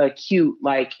more acute,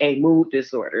 like a mood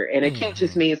disorder. And acute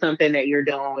just Mm-hmm. means something that you're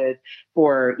dealing with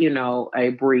for, a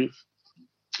brief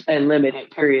and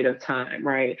limited period of time,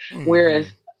 right? Whereas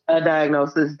Mm-hmm. a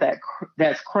diagnosis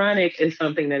that's chronic is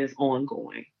something that is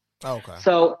ongoing. Okay.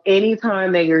 So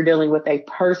anytime that you're dealing with a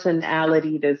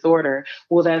personality disorder,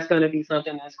 well, that's going to be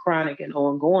something that's chronic and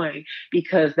ongoing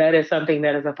because that is something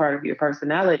that is a part of your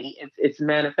personality. It's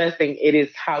manifesting. It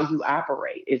is how you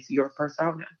operate. It's your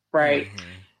persona, right?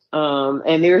 Mm-hmm.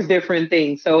 And there's different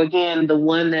things. So again, the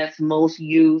one that's most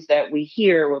used that we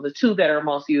hear, well, the two that are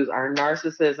most used are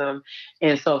narcissism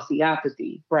and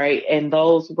sociopathy, right? And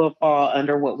those will fall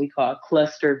under what we call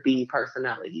cluster B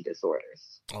personality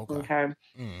disorders. Okay. Okay.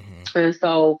 Mm-hmm. And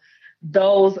so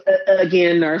those,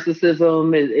 again,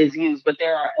 narcissism is used, but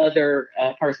there are other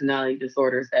personality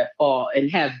disorders that fall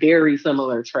and have very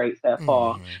similar traits that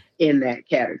fall Mm-hmm. in that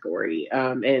category.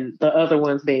 And the other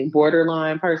ones being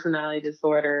borderline personality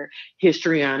disorder,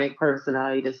 histrionic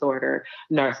personality disorder,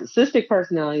 narcissistic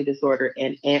personality disorder,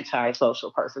 and antisocial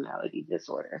personality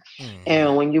disorder. Mm-hmm.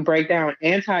 And when you break down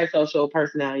antisocial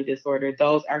personality disorder,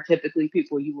 those are typically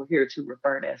people you will hear to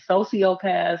refer to as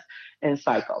sociopaths and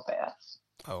psychopaths.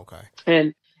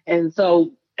 Okay. And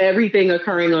so everything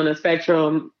occurring on a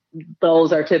spectrum,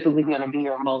 those are typically going to be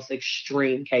your most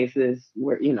extreme cases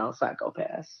where,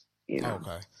 psychopaths.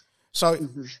 Okay. So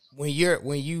Mhm. when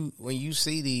you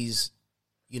see these,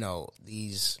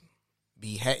 these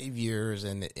behaviors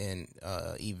and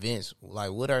events,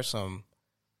 like what are some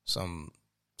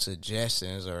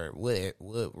suggestions or what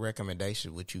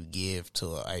recommendations would you give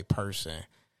to a person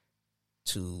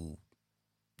to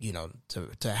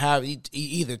to have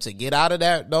either to get out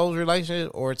of those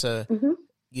relationships or to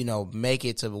Mhm. make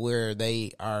it to where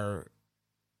they are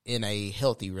in a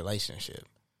healthy relationship?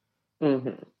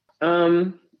 Mhm.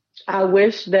 Um, I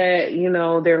wish that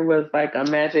there was like a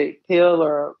magic pill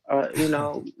or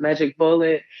magic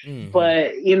bullet, Mm-hmm.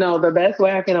 but the best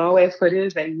way I can always put it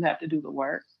is that you have to do the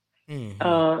work.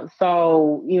 Mm-hmm.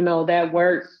 So that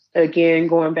work, again,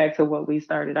 going back to what we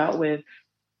started out with,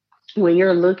 when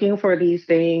you're looking for these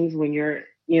things, when you're,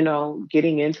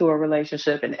 getting into a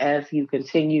relationship, and as you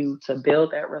continue to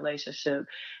build that relationship,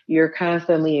 you're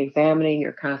constantly examining,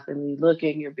 you're constantly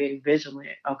looking, you're being vigilant.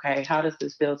 Okay, how does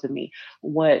this feel to me?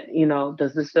 What,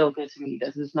 does this feel good to me?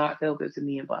 Does this not feel good to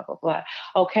me? And blah, blah, blah.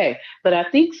 Okay, but I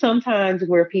think sometimes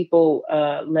where people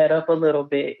let up a little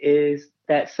bit is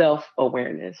that self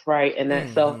awareness, right? And that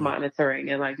self Mm-hmm. monitoring.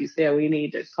 And like you said, we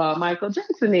need to call Michael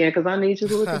Jackson in because I need you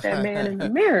to look at that man in the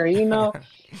mirror,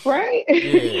 right?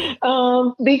 Yeah.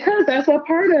 Because that's a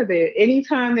part of it.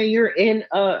 Anytime that you're in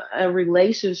a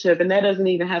relationship, and that doesn't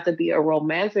even have to be a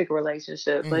romantic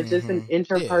relationship, but just an Mm-hmm. Yeah.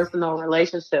 interpersonal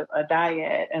relationship, a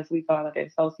dyad, as we call it in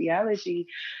sociology,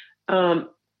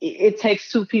 it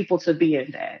takes two people to be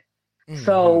in that. Mm-hmm.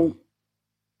 So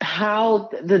how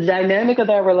the dynamic of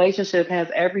that relationship has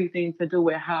everything to do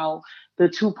with how the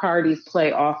two parties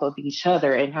play off of each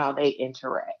other and how they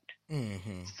interact.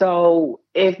 Mm-hmm. So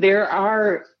if there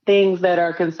are things that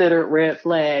are considered red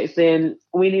flags, then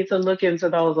we need to look into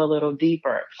those a little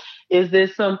deeper. Is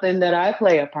this something that I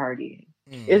play a part in?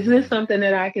 Is this Mm-hmm. something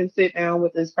that I can sit down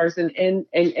with this person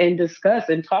and discuss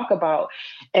and talk about,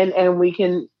 and we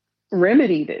can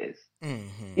remedy this?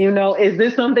 Mm-hmm. Is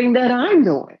this something that I'm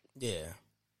doing? Yeah.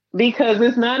 Because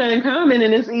it's not uncommon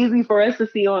and it's easy for us to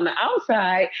see on the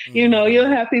outside. You'll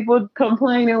Mm-hmm. have people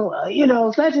complaining,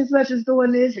 well, such and such is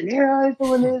doing this and they're always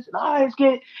doing this and I always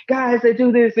get guys that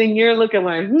do this, and you're looking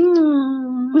like,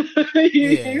 you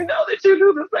Yeah. know that you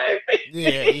do the same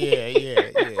Yeah. thing. Yeah.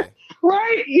 Yeah. Yeah.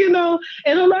 Right,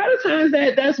 and a lot of times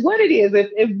that's what it is.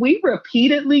 If we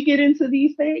repeatedly get into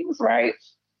these things, right,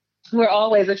 we're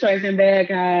always attracting bad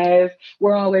guys.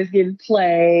 We're always getting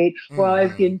played. We're always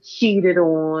Mm-hmm. getting cheated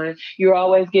on. You're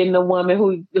always getting a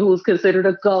woman who's considered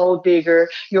a gold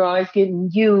digger. You're always getting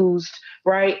used,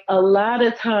 right? A lot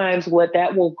of times, what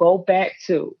that will go back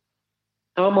to,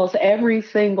 almost every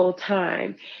single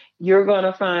time, you're going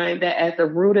to find that at the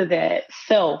root of that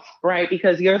self, right?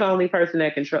 Because you're the only person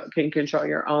that can control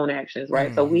your own actions,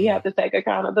 right? So we Mm-hmm. have to take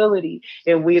accountability,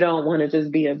 and we don't want to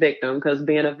just be a victim, because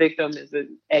being a victim is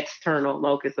an external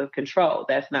locus of control.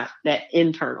 That's not that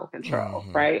internal control,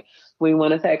 Mm-hmm. right? We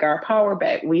want to take our power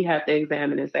back. We have to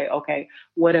examine and say, okay,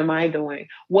 what am I doing?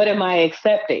 What am I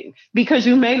accepting? Because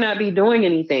you may not be doing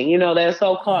anything. That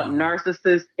so-called Mm-hmm.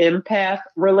 narcissist empath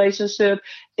relationship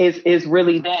is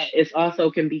really that. It's also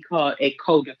can be called a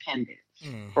codependence,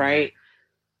 Mm-hmm. right?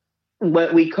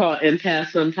 what we call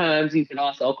empaths. Sometimes you can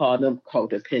also call them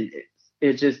codependents.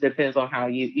 It just depends on how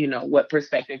you know, what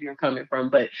perspective you're coming from.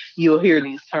 But you'll hear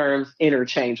these terms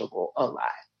interchangeable a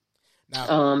lot. Now,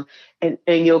 Um, and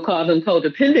you'll call them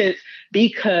codependents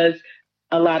because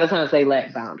a lot of times they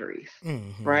lack boundaries,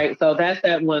 mm-hmm. right? So that's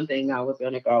that one thing I was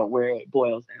going to go where it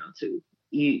boils down to.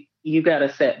 You got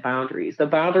to set boundaries. The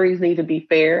boundaries need to be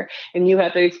fair, and you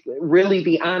have to really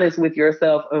be honest with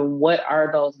yourself. And what are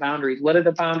those boundaries? What are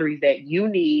the boundaries that you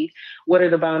need? What are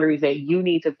the boundaries that you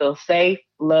need to feel safe,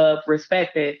 loved,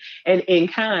 respected, and in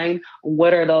kind?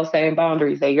 What are those same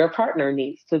boundaries that your partner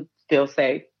needs to feel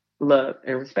safe, loved,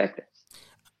 and respected?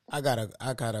 I got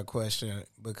a question,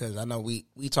 because I know we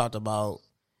talked about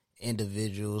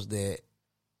individuals that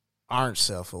aren't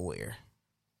self aware.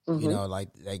 Mm-hmm. You know, like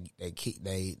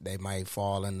they might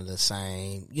fall into the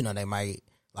same. You know, they might,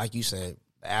 like you said,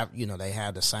 you know, they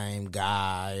have the same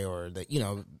guy, or the, you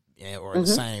know, or Mm-hmm. the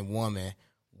same woman.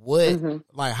 What, Mm-hmm.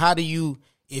 like, how do you,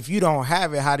 if you don't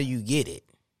have it, how do you get it?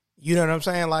 You know what I'm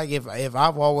saying? Like, if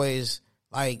I've always,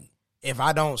 like, if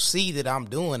I don't see that I'm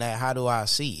doing that, how do I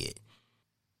see it?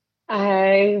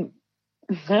 I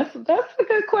that's a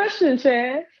good question,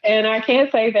 Chad. And I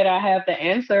can't say that I have the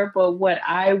answer, but Well,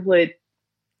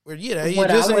 yeah,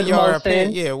 what I just in would your opinion,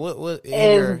 motion yeah. What in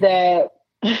is your? that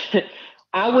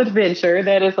I would venture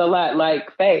that it's a lot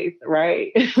like faith,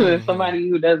 right? Mm-hmm. Somebody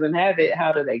who doesn't have it,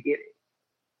 how do they get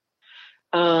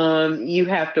it? You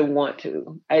have to want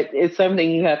to. It's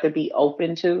something you have to be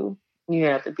open to. You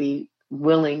have to be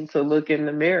willing to look in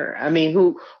the mirror. I mean,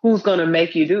 who's going to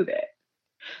make you do that?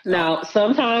 Oh, Now,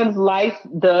 sometimes life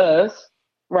does,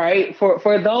 right?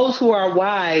 For those who are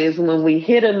wise, when we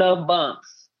hit enough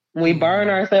bumps, we burn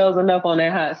mm-hmm. ourselves enough on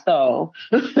that hot stove,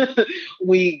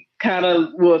 we kind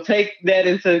of will take that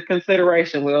into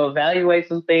consideration. We'll evaluate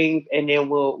some things, and then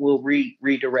we'll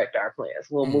redirect our plans.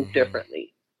 We'll move Mm-hmm.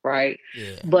 differently, right?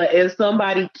 Yeah. But if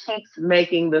somebody keeps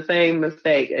making the same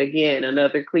mistake, again,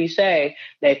 another cliche,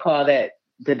 they call that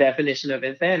the definition of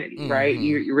insanity, right? Mm-hmm.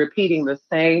 You're repeating the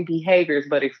same behaviors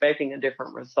but expecting a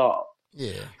different result.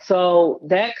 Yeah. So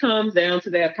that comes down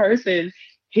to that person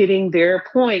hitting their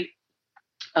point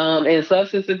in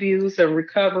substance abuse and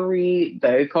recovery.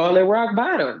 They call it rock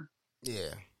bottom,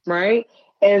 Yeah. right?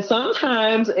 And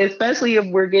sometimes, especially if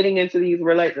we're getting into these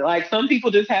relationships, like some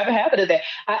people just have a habit of that.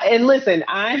 And listen,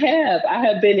 I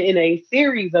have been in a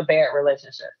series of bad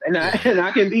relationships, and I Yeah. and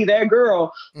I can be that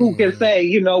girl who can Mm-hmm. say,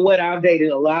 you know what, I've dated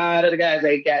a lot of the guys.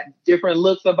 They got different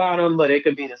looks about them, but it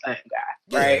could be the same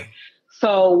guy, right? Yeah.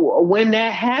 So when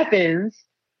that happens,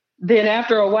 then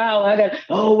after a while, I got,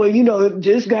 oh, well, you know,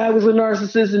 this guy was a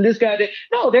narcissist and this guy did.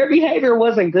 No, their behavior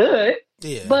wasn't good.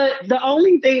 Yeah. But the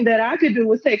only thing that I could do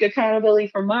was take accountability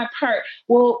for my part.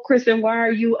 Well, Kristen, why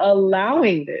are you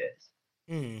allowing this?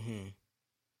 Mm-hmm.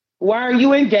 Why are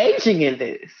you engaging in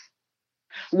this?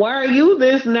 Why are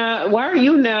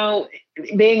you now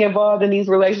being involved in these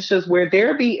relationships where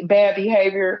their bad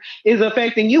behavior is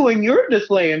affecting you and you're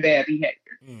displaying bad behavior?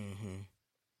 Mm-hmm.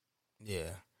 Yeah.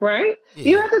 Right?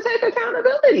 You Yeah. have to take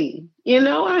accountability. You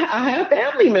know, I have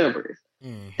family members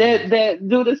Mm-hmm. that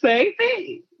do the same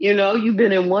thing. You know, you've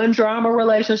been in one drama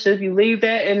relationship, you leave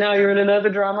that, and now you're in another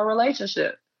drama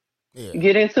relationship. You Yeah.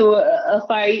 get into a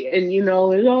fight, and you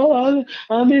know, oh,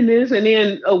 I'm in this, and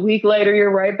then a week later,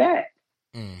 you're right back.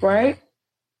 Mm-hmm. Right?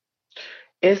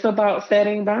 It's about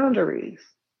setting boundaries.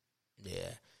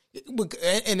 Yeah.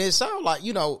 And it sounds like,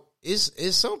 you know, it's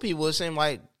some people, it seem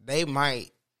like they might,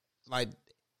 like,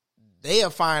 they'll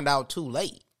find out too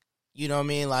late. You know what I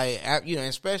mean? Like, you know,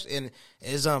 especially, and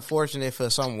it's unfortunate for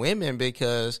some women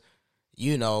because,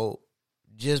 you know,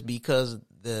 just because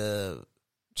the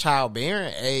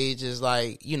childbearing age is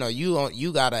like, you know,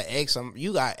 you got X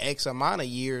amount of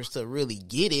years to really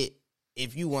get it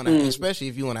if you want to, Mm. especially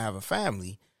if you want to have a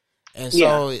family. And Yeah.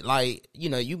 so, like, you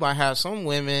know, you might have some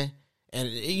women, and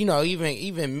you know,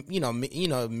 even you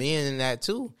know, men in that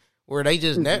too, where they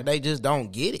just Mm-hmm. they just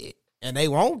don't get it, and they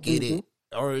won't get Mm-hmm. it,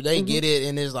 or they Mm-hmm. get it,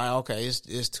 and it's like, okay,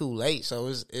 it's too late.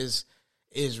 So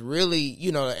it's really,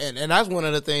 you know, and that's one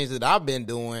of the things that I've been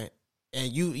doing,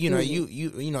 and you know,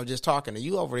 Mm-hmm. you know, just talking to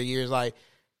you over the years, like,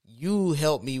 you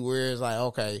helped me where it's like,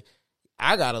 okay,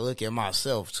 I got to look at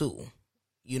myself too.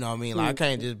 You know what I mean? Like, I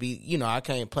can't just be, you know, I'm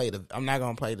not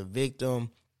going to play the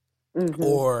victim Mm-hmm.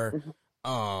 or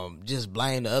Mm-hmm. just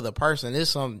blame the other person.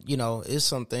 It's some, you know, it's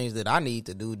some things that I need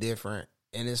to do different,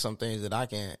 and it's some things that I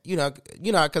can, you know,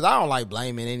 because I don't like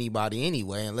blaming anybody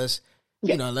anyway, unless, you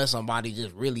Yeah. know, unless somebody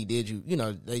just really did you, you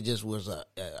know, they just was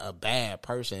a bad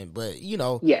person. But, you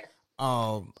know, Yeah.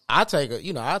 I take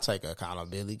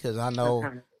accountability because I know,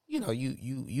 Okay. you know,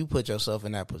 you put yourself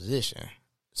in that position.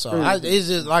 So Mm-hmm. it's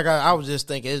just like I was just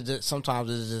thinking. It's just sometimes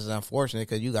it's just unfortunate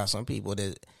because you got some people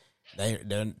that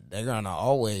they're gonna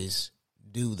always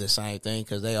do the same thing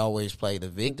because they always play the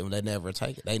victim. They never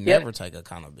take it. They Yep. never take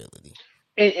accountability.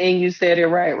 And you said it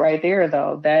right there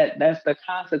though. That's the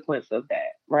consequence of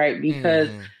that, right? Because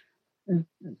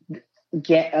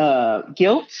Mm-hmm.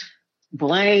 guilt,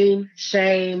 blame,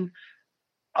 shame,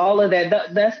 all of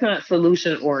that's not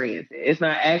solution oriented. It's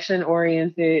not action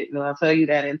oriented. And I'll tell you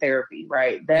that in therapy,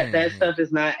 right? That Mm-hmm. stuff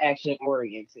is not action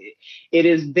oriented. It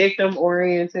is victim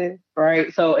oriented,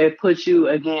 right? So it puts you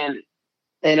again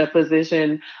in a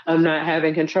position of not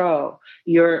having control.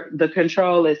 The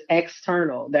control is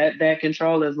external. That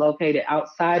control is located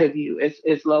outside of you.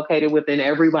 It's located within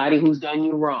everybody who's done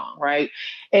you wrong, right?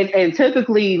 And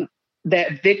typically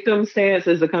that victim stance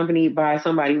is accompanied by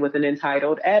somebody with an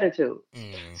entitled attitude.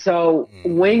 So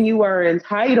Mm-hmm. when you are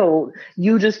entitled,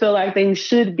 you just feel like things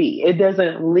should be. It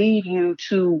doesn't lead you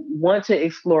to want to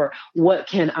explore, what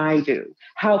can I do?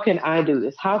 How can I do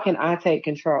this? How can I take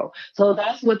control? So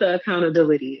that's what the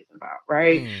accountability is about,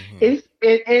 right? Mm-hmm.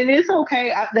 And it's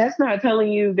okay. That's not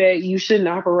telling you that you shouldn't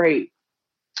operate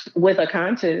with a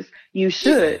conscience. You Yeah.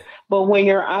 should, but when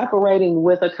you're operating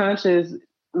with a conscience,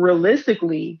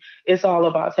 realistically, it's all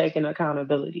about taking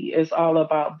accountability. It's all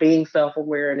about being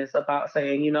self-aware, and it's about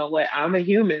saying, you know what, I'm a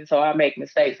human, so I make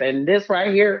mistakes, and this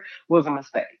right here was a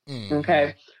mistake. Mm-hmm.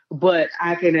 Okay. But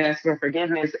I can ask for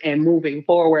forgiveness, and moving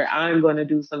forward, I'm going to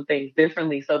do some things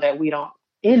differently so that we don't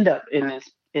end up in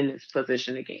this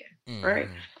position again. Right.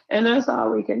 Mm-hmm. And that's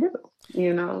all we can do.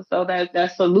 So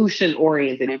that's solution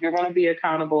oriented. If you're going to be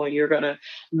accountable and you're going to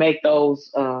make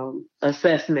those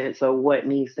assessments of what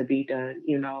needs to be done,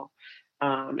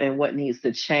 and what needs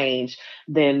to change,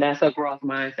 then that's a growth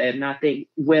mindset. And I think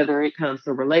whether it comes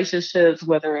to relationships,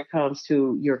 whether it comes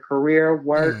to your career,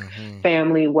 work, Mm-hmm.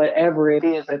 family, whatever it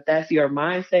is, if that's your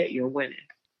mindset, you're winning.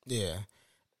 Yeah.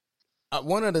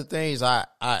 One of the things I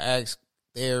ask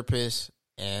therapists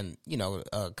and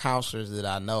counselors that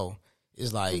I know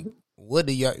is like, Mhm. what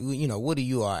do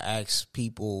you ask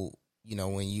people,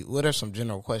 when you, what are some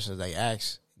general questions they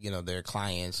ask, their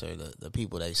clients or the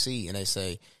people they see, and they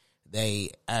say they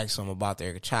ask them about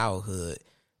their childhood.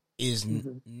 Is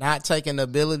Mhm. not taking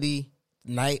ability,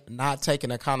 not taking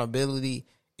accountability,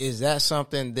 is that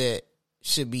something that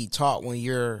should be taught when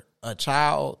you're a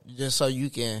child, just so you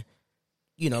can,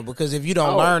 because if you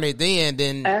don't Oh, learn it then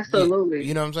you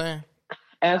absolutely. know what I'm saying?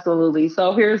 Absolutely.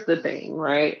 So here's the thing,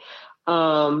 right?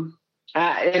 Um,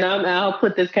 I'll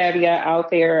put this caveat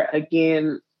out there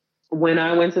again. When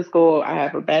I went to school, I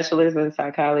have a bachelor's in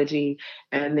psychology,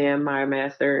 and then my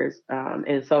master's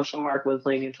in social work was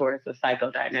leaning towards the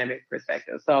psychodynamic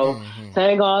perspective. So, Mm-hmm.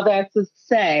 saying all that to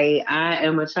say, I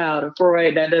am a child of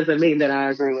Freud. That doesn't mean that I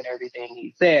agree with everything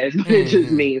he says, but it just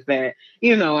Mm-hmm. means that,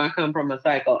 I come from a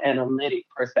psychoanalytic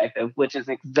perspective, which is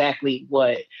exactly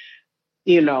what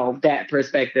that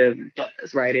perspective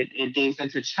does, right? It digs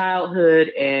into childhood,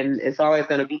 and it's always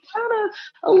going to be kind of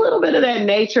a little bit of that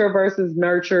nature versus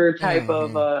nurture type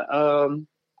Mm-hmm.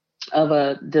 of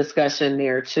a discussion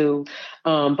there too.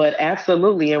 But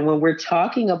absolutely, and when we're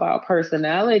talking about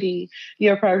personality,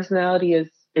 your personality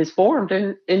is formed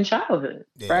in childhood,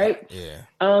 Yeah. right?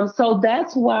 Yeah. So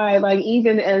that's why, like,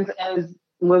 even as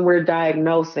when we're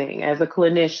diagnosing as a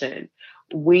clinician,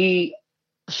 we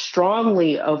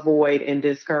strongly avoid and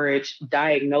discourage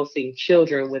diagnosing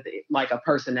children with like a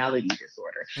personality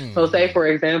disorder. So say Mm-hmm. for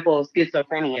example,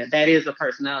 schizophrenia, that is a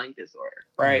personality disorder,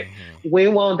 right? Mm-hmm. We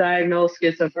won't diagnose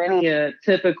schizophrenia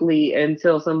typically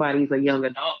until somebody's a young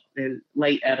adult and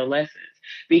late adolescence,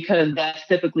 because that's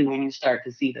typically when you start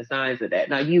to see the signs of that.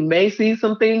 Now you may see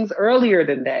some things earlier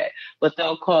than that, but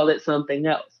they'll call it something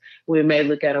else. We may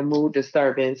look at a mood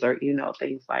disturbance or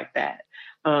things like that.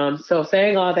 So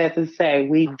saying all that to say,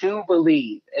 we do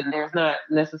believe, and there's not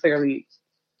necessarily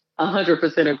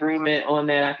 100% agreement on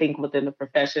that, I think, within the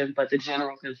profession, but the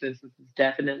general consensus is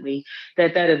definitely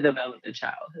that is developed in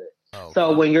childhood. So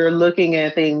Okay. when you're looking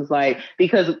at things like,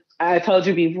 because I told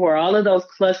you before, all of those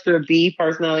cluster B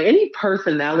personality, any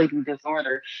personality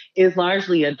disorder is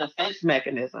largely a defense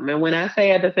mechanism. And when I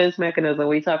say a defense mechanism,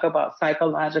 we talk about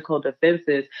psychological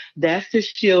defenses. That's to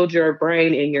shield your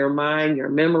brain and your mind, your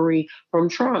memory from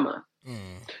trauma,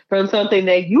 Mm. from something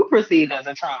that you perceive as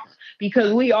a trauma.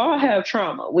 Because we all have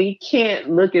trauma. We can't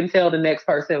look and tell the next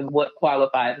person what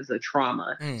qualifies as a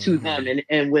trauma to them Mm-hmm.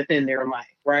 and within their life,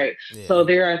 right? So Yeah.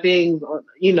 there are things,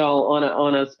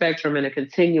 on a spectrum and a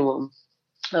continuum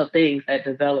of things that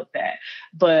develop that.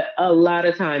 But a lot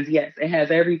of times, yes, it has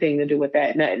everything to do with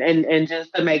that. And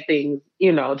just to make things,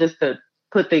 just to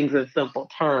put things in simple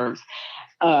terms,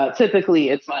 typically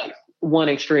it's like one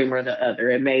extreme or the other.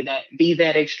 It may that be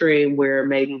that extreme where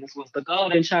maybe this was the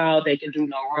golden child, they can do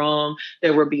no wrong,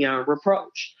 they were beyond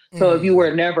reproach. So if you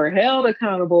were never held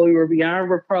accountable, you were beyond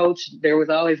reproach, there was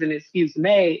always an excuse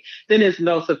made, then it's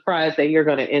no surprise that you're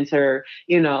going to enter,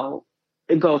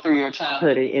 go through your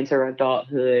childhood and enter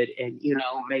adulthood and,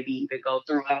 maybe even go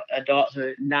through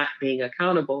adulthood not being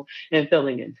accountable and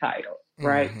feeling entitled,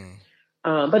 right?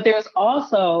 But there's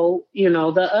also,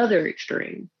 the other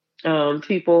extreme.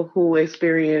 People who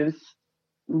experience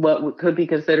what could be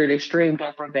considered extreme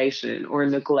deprivation or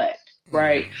neglect,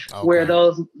 right? Okay. Where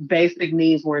those basic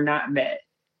needs were not met.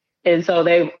 And so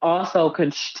they've also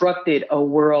constructed a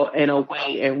world and a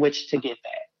way in which to get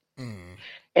that.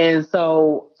 And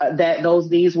so that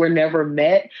those needs were never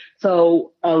met.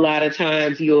 So a lot of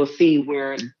times you'll see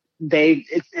where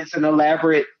it's an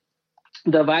elaborate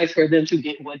device for them to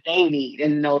get what they need,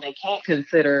 and no, they can't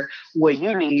consider what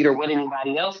you need or what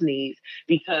anybody else needs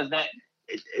because that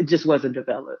it just wasn't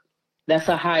developed. That's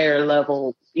a higher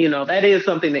level, that is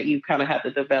something that you kind of have to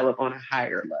develop on a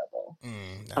higher level.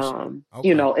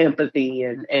 Empathy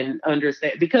and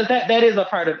understand, because that is a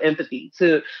part of empathy,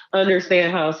 to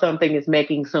understand how something is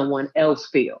making someone else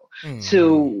feel,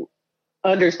 to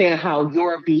understand how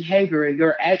your behavior and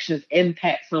your actions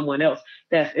impact someone else.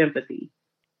 That's empathy.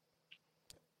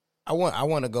 I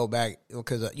want to go back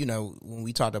because when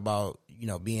we talked about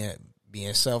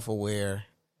being self-aware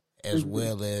as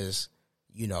well as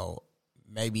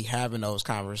maybe having those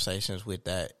conversations with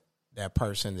that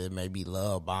person that may be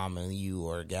love bombing you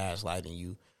or gaslighting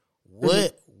you,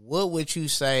 what would you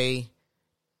say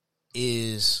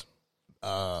is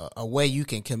a way you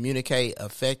can communicate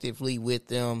effectively with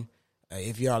them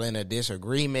if y'all in a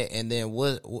disagreement? And then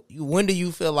when do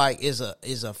you feel like is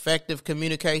effective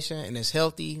communication and is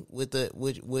healthy with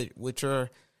your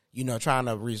trying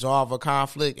to resolve a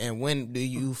conflict? And when do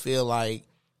you feel like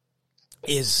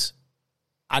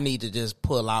I need to just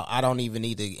pull out, I don't even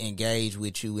need to engage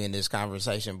with you in this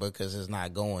conversation because it's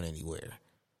not going anywhere?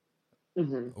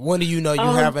 When do you know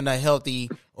you're having a healthy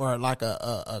or like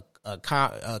a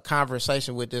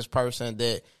conversation with this person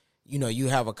that you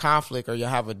have a conflict or you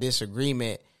have a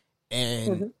disagreement,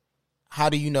 and how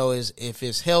do you know if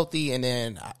it's healthy, and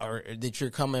then or that you're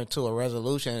coming to a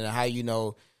resolution, and how you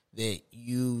know that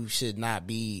you should not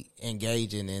be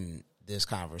engaging in this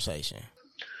conversation?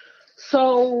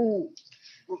 So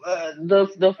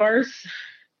the first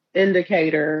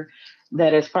indicator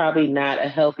that it's probably not a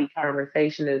healthy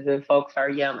conversation is if folks are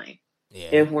yelling,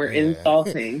 if we're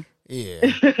insulting,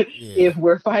 if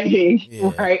we're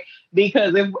fighting, right?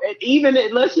 Because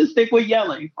let's just stick with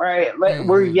yelling, right?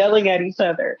 We're yelling at each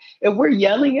other. If we're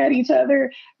yelling at each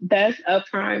other, that's a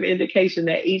prime indication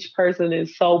that each person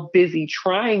is so busy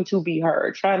trying to be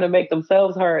heard, trying to make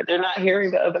themselves heard. They're not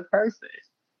hearing the other person.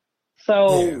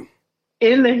 So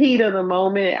in the heat of the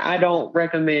moment, I don't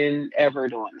recommend ever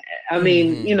doing that. I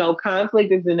mean,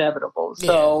 conflict is inevitable.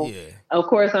 So, of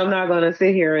course, I'm not going to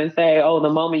sit here and say, oh,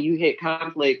 the moment you hit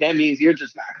conflict, that means you're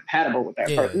just not compatible with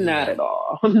that person. Not at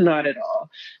all. Not at all.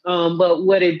 But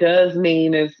what it does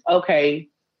mean is, okay,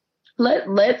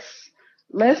 let's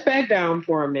back down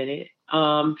for a minute.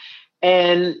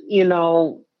 And,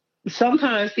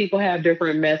 sometimes people have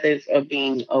different methods of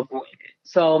being avoided.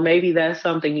 So maybe that's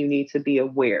something you need to be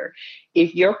aware.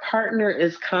 If your partner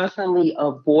is constantly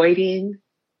avoiding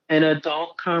an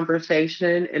adult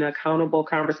conversation, an accountable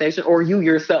conversation, or you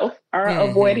yourself are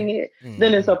avoiding it,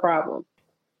 then it's a problem.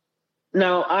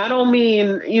 Now, I don't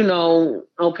mean,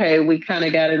 okay, we kind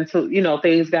of got into,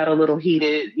 things got a little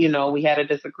heated, we had a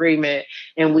disagreement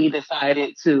and we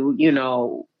decided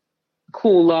to,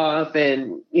 cool off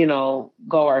and,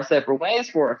 go our separate ways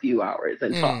for a few hours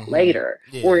and talk later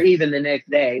or even the next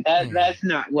day. That's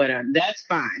not that's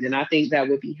fine. And I think that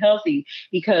would be healthy,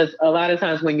 because a lot of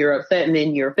times when you're upset and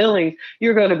in your feelings,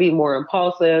 you're going to be more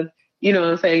impulsive. You know what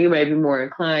I'm saying? You may be more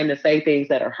inclined to say things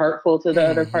that are hurtful to the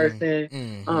other person.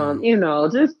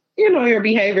 Your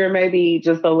behavior may be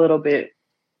just a little bit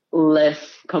less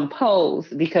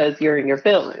composed because you're in your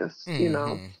feelings,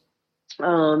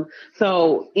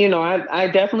 So, I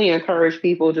definitely encourage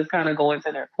people just kind of go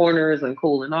into their corners and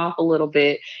cooling off a little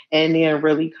bit, and then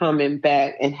really coming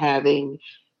back and having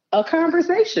a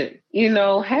conversation.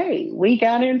 Hey, we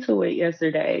got into it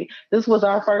yesterday. This was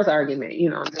our first argument,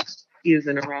 I'm just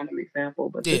using a random example,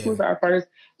 but this was our first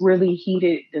really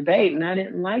heated debate, and I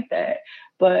didn't like that.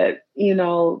 But,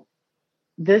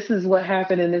 this is what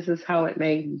happened, and this is how it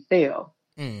made me feel.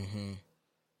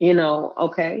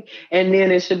 Okay. And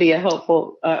then it should be a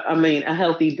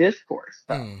healthy discourse,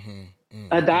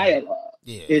 a dialogue.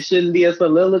 It shouldn't be a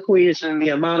soliloquy. It shouldn't be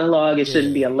a monologue. It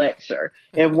shouldn't be a lecture.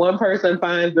 If one person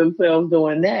finds themselves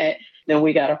doing that, then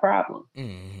we got a problem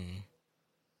Mm-hmm.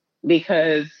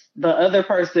 because the other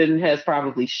person has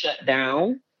probably shut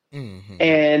down. Mm-hmm.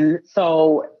 And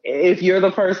so if you're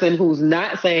the person who's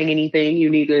not saying anything, you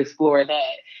need to explore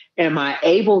that. Am I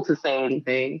able to say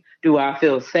anything? Do I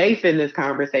feel safe in this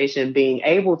conversation being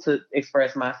able to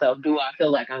express myself? Do I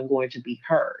feel like I'm going to be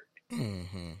heard?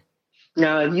 Mm-hmm.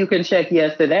 Now, if you can check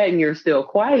yes to that and you're still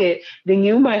quiet, then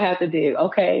you might have to dig,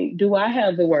 okay, do I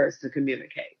have the words to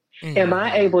communicate? Am I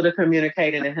Mm-hmm. able to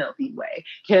communicate in a healthy way?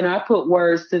 Can I put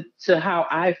words to how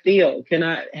I feel? Can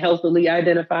I healthily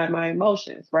identify my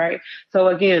emotions? Right. So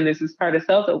again, this is part of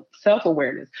self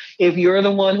awareness. If you're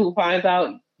the one who finds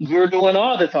out you're doing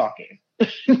all the talking,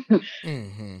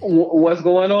 Mm-hmm. what's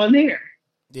going on there?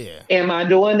 Yeah. Am I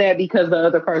doing that because the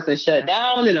other person shut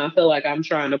down and I feel like I'm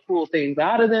trying to pull things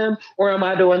out of them? Or am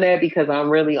I doing that because I'm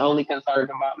really only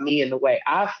concerned about me and the way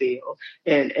I feel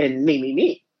and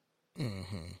me,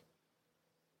 Mm-hmm.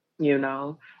 you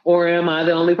know? Or am I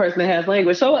the only person that has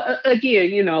language? So again,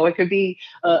 it could be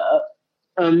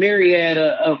a myriad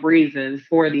of reasons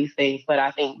for these things, but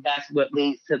I think that's what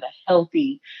leads to the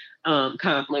healthy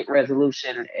conflict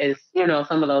resolution is,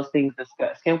 some of those things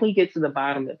discussed. Can we get to the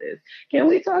bottom of this? Can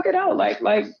we talk it out like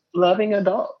loving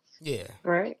adults, Yeah.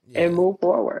 right? And Yeah. move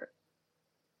forward.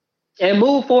 And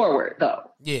move forward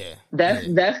though. Yeah. That's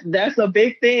Yeah. that's that's a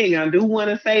big thing. I do want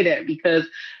to say that because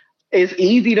it's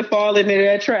easy to fall into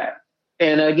that trap.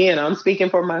 And again, I'm speaking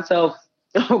for myself,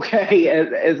 okay,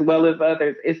 as well as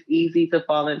others. It's easy to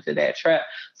fall into that trap.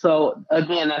 So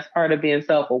again, that's part of being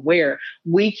self-aware.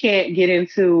 We can't get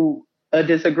into a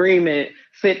disagreement,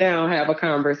 sit down, have a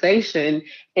conversation,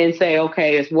 and say,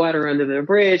 okay, it's water under the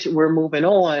bridge, we're moving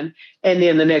on. And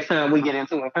then the next time we get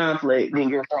into a conflict, then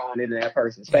you're throwing it in that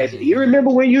person's face. You Mm-hmm.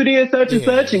 remember when you did such and Yeah.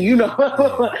 such, and Yeah.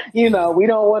 Yeah. Yeah. we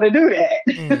don't want to do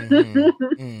Mm-hmm. that.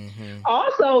 Mm-hmm.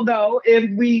 Also, though, if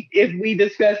we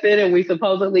discussed it and we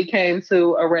supposedly came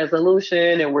to a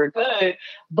resolution and we're good,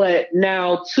 but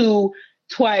now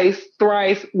twice,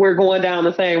 thrice, we're going down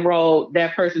the same road.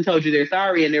 That person told you they're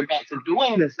sorry and they're back to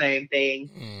doing the same thing.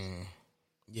 Mm.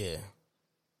 Yeah.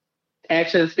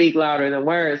 Actions speak louder than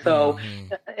words. So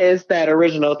Mm-hmm. it's that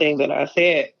original thing that I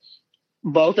said.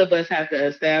 Both of us have to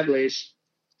establish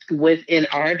within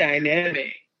our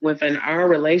dynamic, within our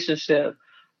relationship,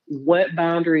 what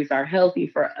boundaries are healthy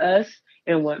for us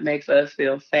and what makes us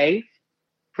feel safe,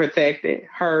 protected,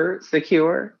 heard,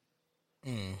 secure,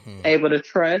 Mm-hmm. able to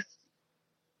trust,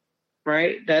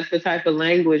 right? That's the type of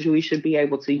language we should be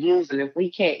able to use. And if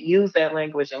we can't use that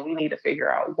language, then we need to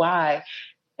figure out why.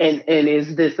 And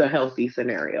is this a healthy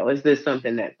scenario? Is this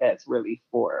something that's really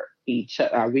for each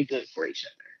other? Are we good for each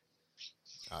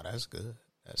Oh, that's good.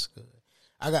 That's good.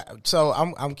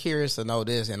 I'm curious to know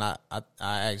this, and I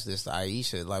asked this to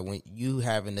Aisha. Like, when you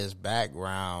having this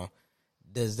background,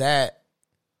 does that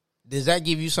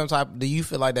give you some type? Do you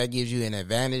feel like that gives you an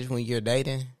advantage when you're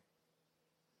dating?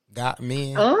 Got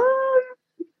men? other?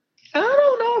 I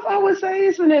don't know if I would say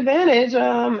it's an advantage.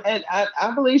 And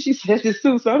I believe she said this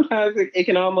too. Sometimes it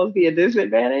can almost be a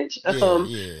disadvantage. Yeah,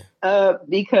 yeah.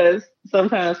 Because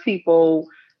sometimes people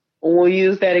will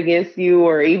use that against you,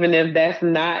 or even if that's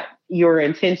not your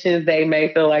intentions, they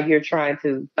may feel like you're trying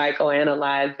to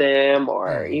psychoanalyze them,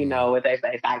 or Mm-hmm. what they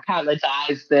say,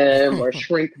 psychologize them, or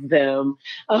shrink them.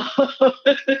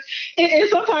 And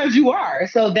sometimes you are.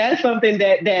 So that's something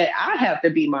that I have to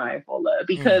be mindful of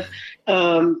because. mm.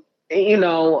 Um,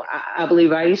 I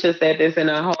believe Aisha said this,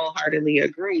 and I wholeheartedly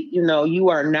agree. You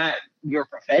are not your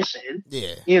profession.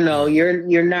 Yeah, yeah,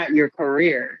 You're not your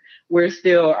career. We're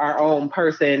still our own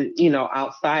person,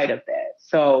 outside of that.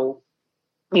 So,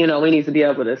 we need to be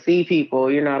able to see people.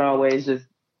 You're not always just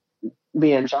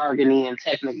being jargony and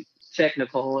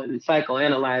technical and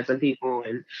psychoanalyzing people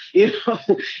and,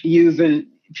 using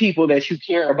people that you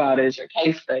care about as your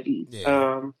case studies.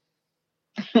 yeah.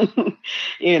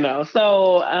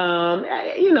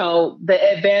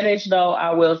 The advantage though,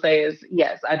 I will say is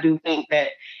yes, I do think that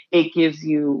it gives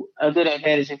you a good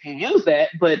advantage if you use that.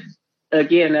 But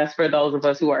again, that's for those of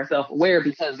us who are self aware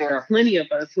because there are plenty of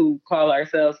us who call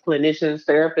ourselves clinicians,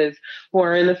 therapists who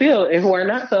are in the field and who are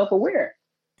not self aware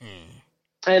Mm.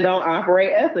 and don't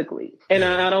operate ethically. And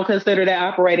Yeah. I don't consider that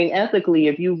operating ethically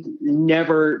if you've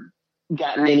never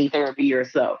gotten any therapy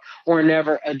yourself or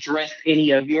never addressed any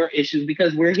of your issues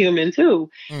because we're human too.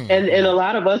 And Mm-hmm. a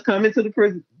lot of us come into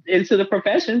the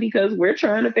profession because we're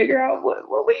trying to figure out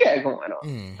what we got going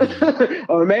Mm-hmm. on.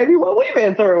 Or maybe what we've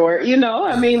been through or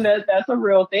I mean Yeah. that's a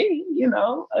real thing,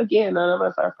 again, none of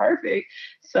us are perfect.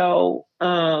 So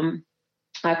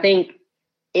I think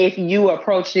if you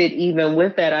approach it even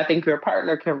with that, I think your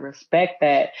partner can respect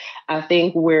that. I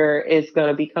think where it's going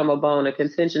to become a bone of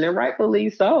contention, and rightfully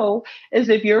so, is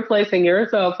if you're placing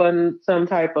yourself on some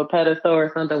type of pedestal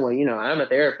or something. Well, I'm a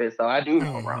therapist, so I do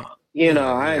know Mm-hmm. wrong. Yeah,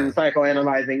 I'm yeah.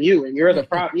 psychoanalyzing you, and you're the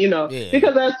problem. Yeah.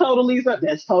 Because that's totally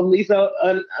so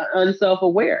unself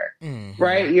aware, Mm-hmm.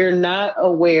 right? You're not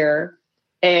aware.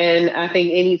 And I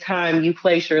think anytime you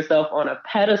place yourself on a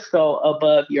pedestal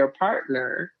above your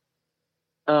partner,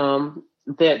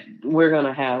 that we're going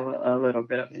to have a little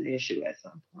bit of an issue at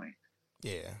some point.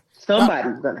 Yeah. Now,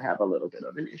 Somebody's going to have a little bit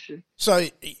of an issue. so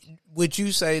would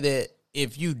you say that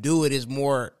if you do it, is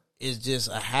just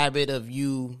a habit of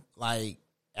you like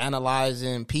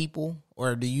analyzing people,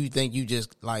 or do you think you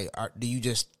just do you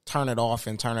just turn it off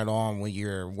and turn it on when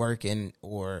you're working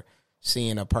or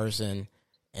seeing a person,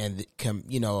 and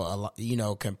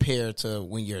compared to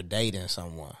when you're dating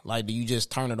someone? Like, do you just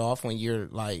turn it off when you're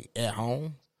like at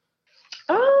home?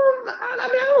 I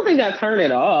don't think I turn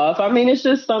it off. I mean, it's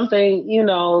just something,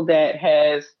 that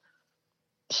has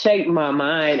shaped my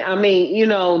mind. I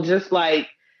mean, just like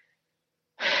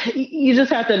you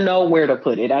just have to know where to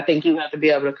put it. I think you have to be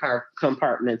able to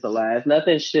compartmentalize.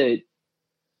 Nothing should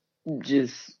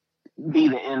just be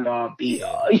the end all be Yeah,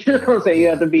 all. You know what yeah, I'm saying? You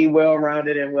have yeah, to be well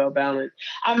rounded and well balanced.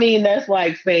 I mean, that's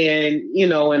like saying,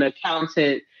 an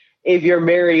accountant, if you're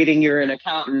married and you're an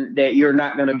accountant, that you're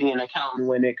not going to be an accountant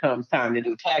when it comes time to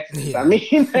do taxes. I yeah, mean,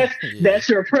 yeah. that's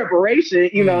your preparation,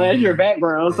 that's your Mm-hmm.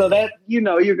 background. So Yeah, that,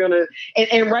 you're going to,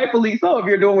 and rightfully so, if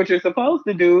you're doing what you're supposed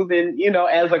to do, then,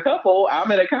 as a couple, I'm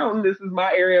an accountant. This is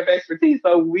my area of expertise.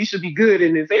 So we should be good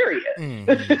in this mm-hmm.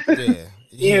 area. Yeah,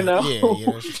 you yeah, know yeah,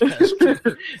 yeah. That's true.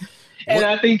 And What?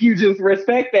 I think you just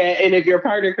respect that. And if your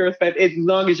partner can respect, as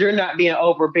long as you're not being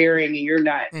overbearing and you're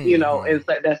not, Mm-hmm. and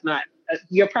so that's not,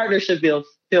 your partner should feel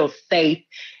safe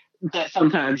that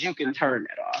sometimes you can turn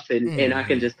that off. And I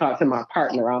can Mm-hmm. just talk to my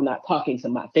partner. I'm not talking to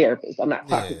my therapist. I'm not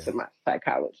talking Yeah, to my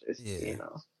psychologist. yeah.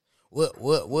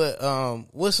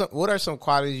 What are some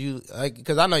qualities you like?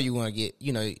 Because I know you want to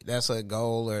get, that's a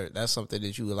goal, or that's something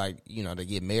that you would like, to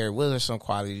get married. What are some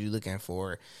qualities you looking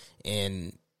for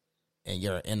in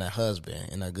in a husband,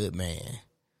 in a good man?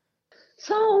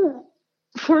 So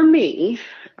for me,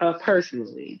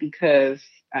 personally, because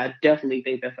I definitely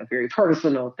think that's a very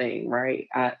personal thing, right?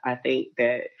 I think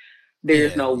that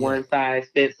there's Yeah, no yeah. one size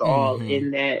fits all Mm-hmm.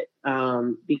 in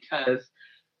that, because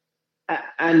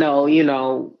I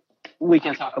know, we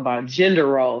can talk about gender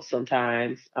roles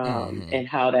sometimes, Mm-hmm. and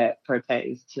how that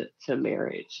pertains to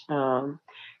marriage.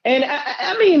 And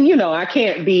I mean, I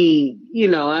can't be,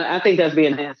 I think that's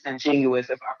being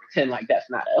disingenuous if I pretend like that's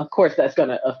not, of course, that's going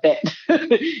to affect,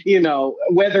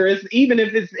 whether even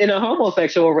if it's in a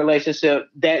homosexual relationship,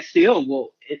 that still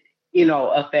will,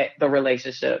 affect the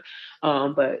relationship.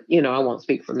 But, I won't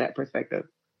speak from that perspective,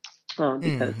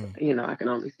 because Mm-hmm. I can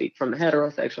only speak from the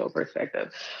heterosexual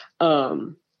perspective.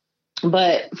 Um,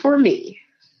 but for me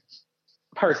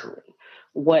personally,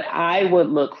 what I would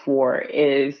look for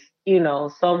is,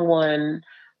 someone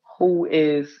who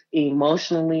is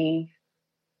emotionally,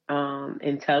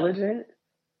 intelligent,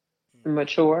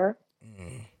 mature,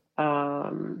 Mm-hmm.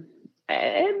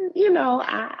 and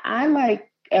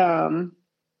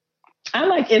I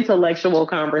like intellectual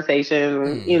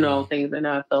conversation, Mm-hmm. things that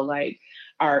I feel like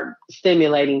are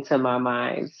stimulating to my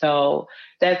mind. So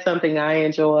that's something I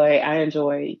enjoy. I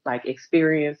enjoy like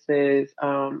experiences.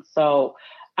 So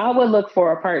I would look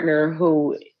for a partner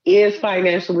who is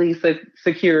financially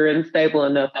secure and stable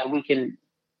enough that we can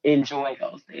enjoy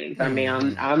those things. I mean,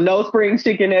 I'm Mm-hmm. I'm no spring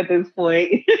chicken at this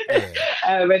point. Yeah.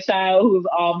 I have a child who's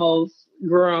almost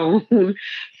grown.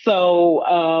 So,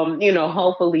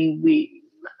 hopefully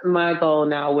my goal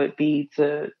now would be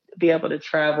to be able to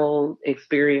travel,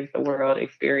 experience the world,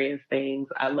 experience things.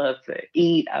 I love to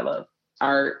eat. I love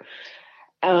art.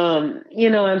 I'm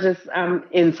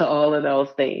into all of those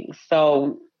things.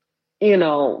 So,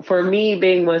 for me,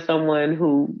 being with someone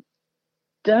who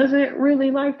doesn't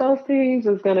really like those things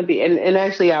is going to be, and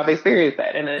actually I've experienced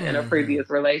that in a Mm-hmm. previous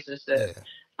relationship. Yeah.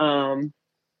 Um,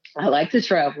 I like to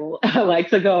travel. I like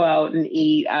to go out and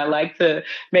eat. I like to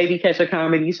maybe catch a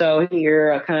comedy show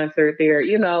here, a concert there.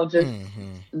 Just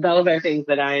Mm-hmm. those are things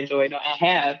that I enjoy. I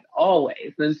have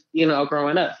always since,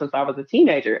 growing up, since I was a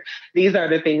teenager. These are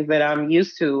the things that I'm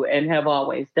used to and have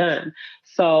always done.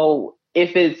 So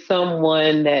if it's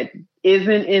someone that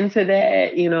isn't into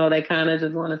that, they kind of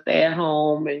just want to stay at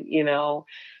home and,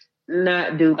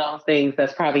 not do those things,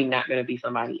 that's probably not going to be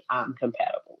somebody I'm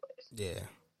compatible with. Yeah.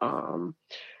 Um,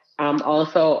 I'm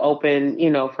also open,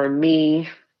 for me,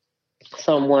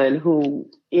 someone who,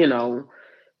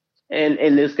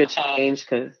 and this could change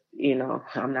because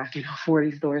I'm knocking on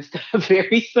 40's doorstep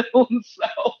very soon.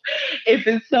 So if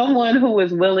it's someone who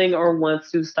is willing or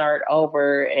wants to start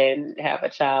over and have a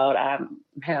child, I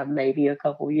have maybe a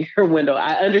couple year window.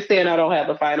 I understand I don't have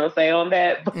the final say on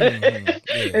that, but Yeah.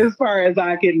 as far as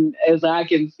I can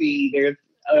see, there's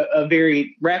a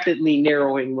very rapidly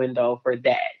narrowing window for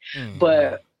that. Mm-hmm.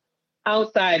 But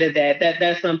outside of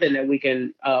that's something that we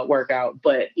can work out.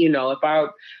 But if I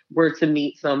were to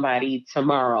meet somebody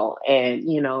tomorrow and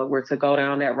were to go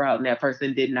down that route and that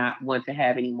person did not want to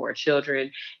have any more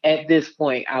children, at this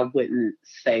point I wouldn't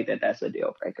say that that's a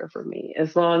deal breaker for me,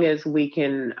 as long as we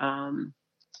can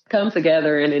come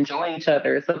together and enjoy each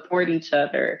other, support each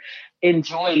other,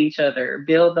 enjoy each other,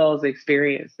 build those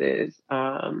experiences,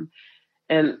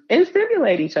 and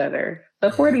stimulate each other,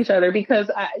 support Yeah. each other. Because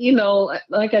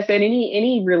like I said,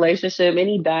 any relationship,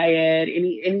 any dyad,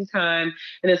 any time,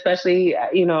 and especially I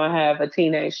have a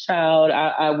teenage child,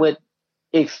 I would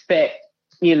expect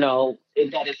that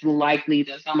it's likely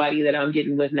that somebody that I'm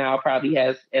getting with now probably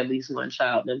has at least one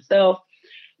child themselves,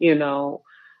 you know,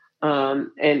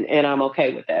 and I'm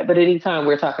okay with that. But anytime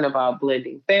we're talking about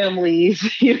blending families,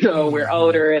 we're Mm-hmm.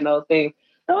 older and those things.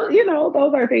 Those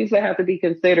are things that have to be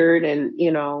considered, and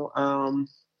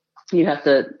you have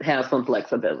to have some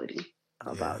flexibility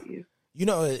Yeah. about you.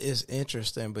 It's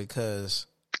interesting because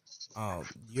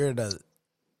you're the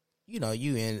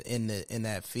you in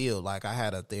that field. Like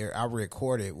I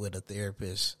recorded with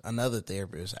another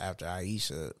therapist after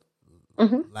Aisha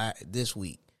Hmm. this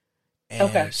week.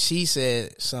 Okay. And she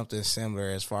said something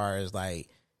similar as far as like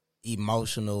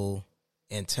emotional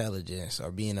intelligence or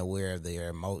being aware of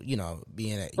their Hmm.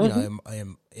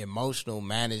 emotional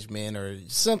management or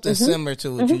something Hmm. similar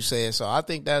to what Hmm. you said. So I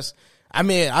think I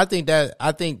think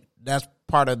that's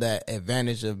part of that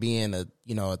advantage of being a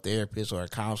therapist or a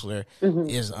counselor Hmm.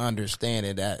 is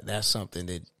understanding that that's something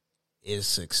that is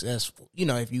successful.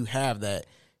 If you have that,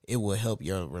 it will help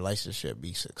your relationship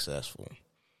be successful.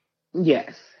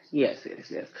 Yes. Yes. Yes.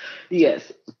 Yes.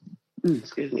 Yes.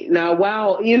 Excuse me. Now,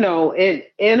 while in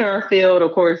our field,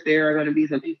 of course, there are going to be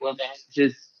some people that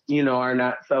just are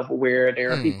not self-aware.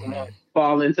 There are people Mm-hmm. that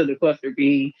fall into the cluster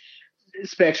B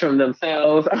spectrum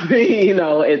themselves. I mean,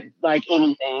 it like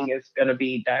anything, it's going to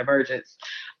be divergence.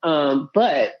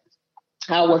 But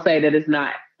I will say that it's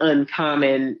not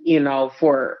uncommon,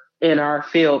 for in our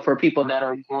field for people that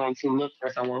are going to look for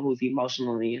someone who's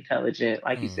emotionally intelligent,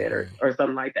 like you said, Mm-hmm. or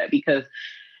something like that. Because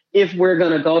if we're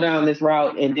going to go down this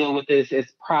route and deal with this,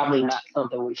 it's probably not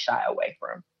something we shy away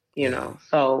from, Yeah.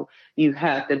 So you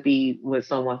have to be with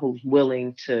someone who's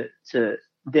willing to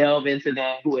delve into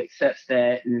that, who accepts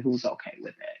that, and who's okay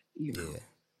with that.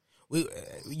 Yeah.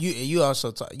 You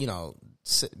also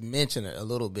mentioned a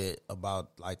little bit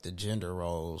about like the gender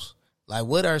roles. Like,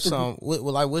 what are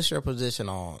what's your position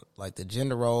on like the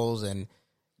gender roles and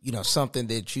something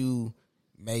that you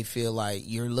may feel like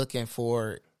you're looking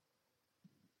for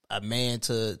a man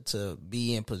to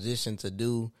be in position to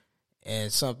do,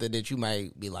 and something that you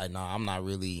might be like, no, I'm not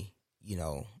really,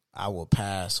 I will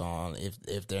pass on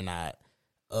if they're not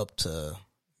up to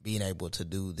being able to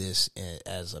do this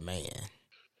as a man.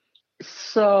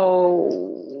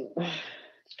 So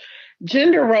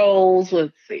gender roles,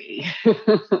 let's see.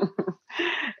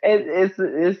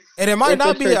 And it might it's a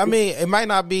not be. I tricky mean, it might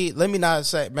not be. Let me not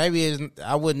say. Maybe it's.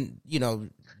 I wouldn't.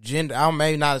 Gender. I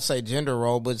may not say gender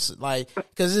role, but it's like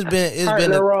because it's been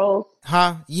partner a role,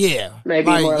 yeah, maybe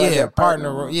like more like yeah, a partner partner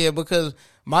role. role. Yeah, because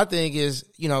my thing is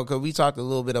because we talked a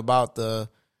little bit about the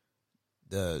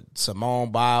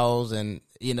Simone Biles and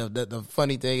the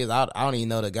funny thing is I don't even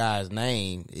know the guy's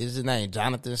name. Is his name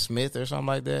Jonathan Smith or something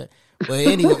like that? But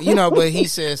anyway, but he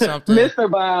said something. Mr.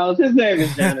 Biles, his name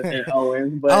is Jonathan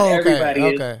Owens, but Oh, okay, everybody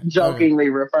is okay. jokingly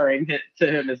referring to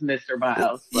him as Mr.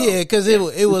 Biles. Yeah, So, because yeah.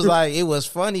 it was like it was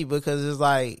funny because it's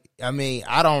like I mean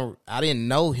I didn't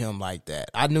know him like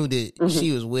that. I knew that Hmm.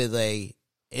 she was with a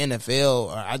NFL,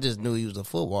 or I just knew he was a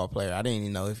football player. I didn't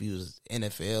even know if he was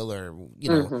NFL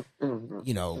or Hmm.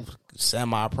 Hmm.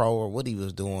 semi pro or what he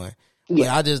was doing. But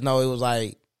Yeah. I just know it was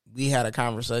like we had a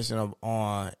conversation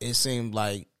on. It seemed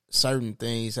like certain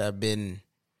things have been.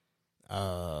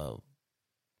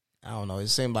 I don't know. It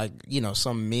seemed like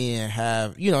some men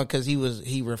have because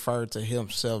he referred to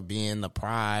himself being the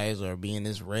prize or being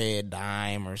this red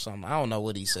dime or something. I don't know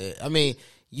what he said. I mean,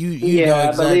 you know Yeah,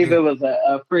 I believe exactly. it was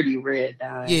a pretty red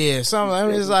dime. Yeah, something. I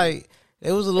mean, it's like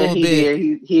it was a And little he bit.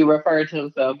 did. He referred to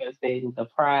himself as being the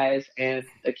prize and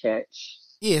the catch.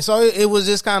 Yeah, so it was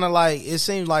just kind of like it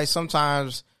seems like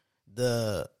sometimes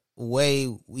the way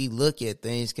we look at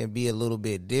things can be a little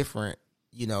bit different.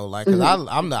 Like because Hmm.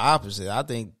 I'm the opposite. I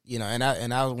think and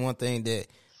that was one thing that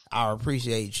I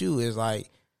appreciate you is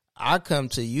like I come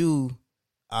to you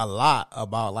a lot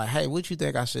about like, hey, what you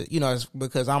think I should, it's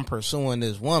because I'm pursuing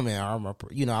this woman, or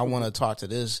I want to talk to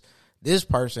this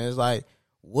person. It's like,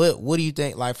 what do you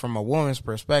think, like, from a woman's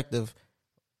perspective?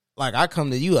 Like, I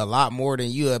come to you a lot more than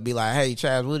you would be like, hey,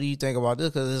 Chaz, what do you think about this?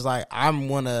 Because it's like, I'm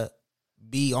want to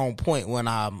be on point when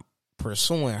I'm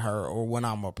pursuing her, or when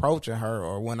I'm approaching her,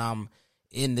 or when I'm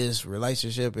in this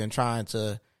relationship and trying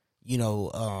to,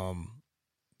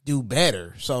 do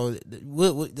better. So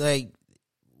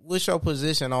what's your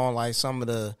position on like some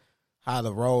of how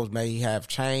the roles may have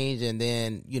changed, and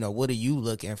then, what are you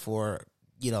looking for,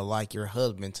 like your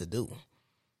husband to do?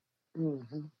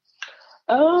 Mm-hmm.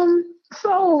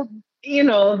 So,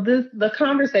 the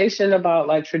conversation about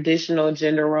like traditional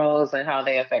gender roles and how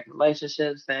they affect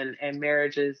relationships and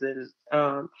marriages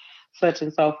and such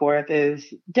and so forth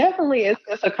is definitely,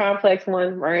 it's a complex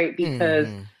one, right? Because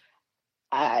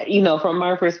Mm-hmm. from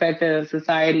my perspective,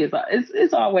 society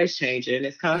it's always changing.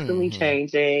 It's constantly Mm-hmm.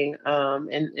 changing,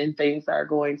 and things are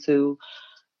going to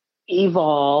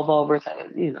evolve over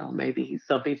time. Maybe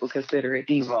some people consider it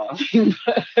devolving,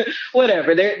 but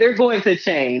whatever. They're going to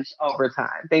change over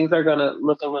time. Things are going to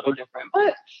look a little different,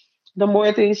 but the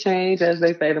more things change, as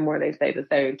they say, the more they stay the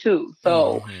same too.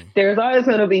 So Mm-hmm. there's always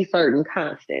going to be certain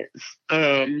constants.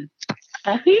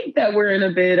 I think that we're in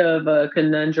a bit of a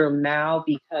conundrum now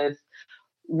because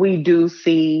we do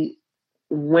see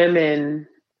women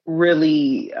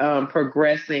really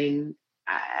progressing.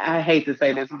 I hate to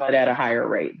say this, but at a higher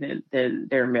rate than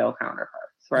their male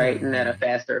counterparts, right? And at a Mm-hmm.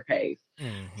 faster pace.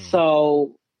 Mm-hmm.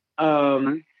 So,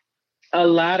 a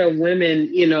lot of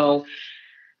women,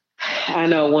 I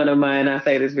know one of mine, I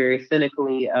say this very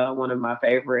cynically, one of my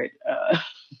favorite,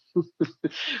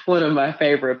 one of my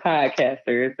favorite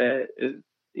podcasters that is,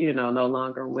 no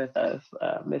longer with us,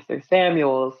 Mr.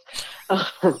 Samuels.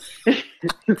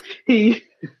 he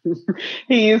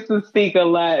he used to speak a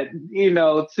lot,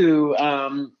 to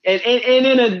and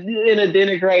in a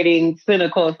denigrating,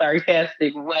 cynical,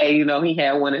 sarcastic way. He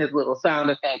had one of his little sound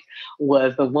effects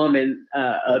was a woman,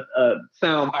 a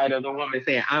sound bite of the woman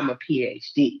saying, "I'm a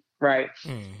PhD," right?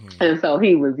 Mm-hmm. And so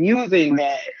he was using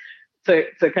that to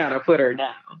kind of put her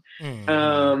down. Mm-hmm.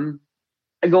 Um,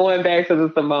 Going back to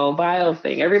the Simone Biles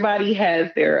thing, everybody has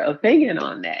their opinion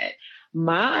on that.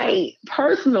 My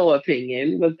personal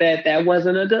opinion was that that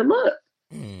wasn't a good look.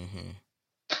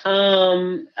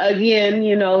 Mm-hmm.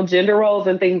 Again, gender roles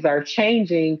and things are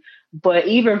changing, but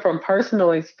even from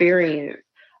personal experience,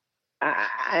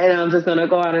 and I'm just gonna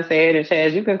go out and say it, and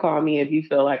Chaz, you can call me if you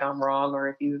feel like I'm wrong or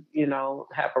if you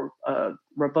have a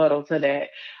rebuttal to that.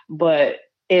 But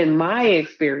in my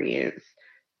experience,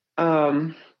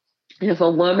 um, if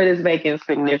a woman is making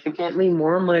significantly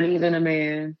more money than a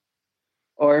man,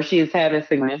 or she is having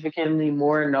significantly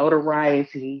more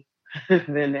notoriety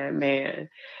than that man,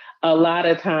 a lot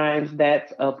of times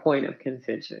that's a point of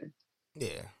contention.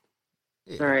 Yeah.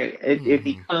 All Yeah. right. It Mm-hmm.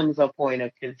 becomes a point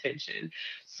of contention.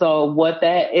 So, what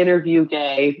that interview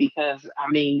gave, because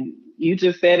I mean, you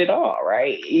just said it all,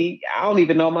 right? I don't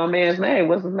even know my man's name.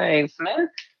 What's his name? Smith?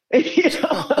 You know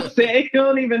what I'm saying? You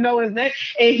don't even know his name.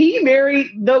 And he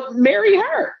married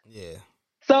her. Yeah.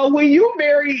 So when you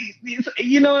marry,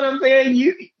 you know what I'm saying?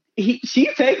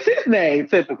 She takes his name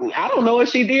typically. I don't know if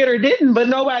she did or didn't, but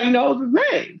nobody knows his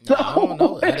name. No, I don't So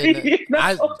know. I didn't. you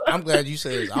know. I'm glad you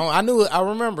said this. I knew. I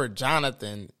remember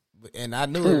Jonathan, and I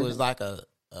knew it was like it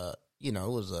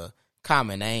was a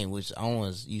common name. Which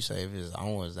Owens, you say if it's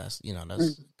Owens, that's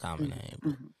a common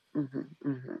name.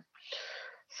 But.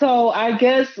 So I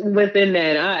guess within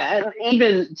that,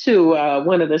 even to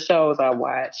one of the shows I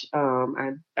watch,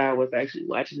 I was actually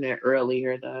watching that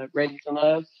earlier, the Ready to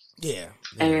Love, Yeah,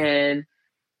 yeah. and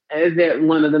that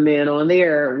one of the men on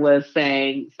there was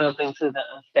saying something to the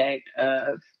effect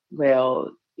of,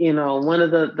 well, one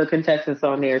of the contestants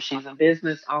on there, she's a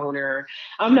business owner.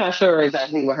 I'm not sure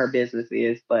exactly what her business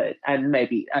is, but I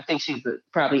think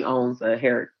probably owns a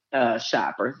hair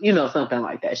shop or something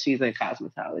like that. She's in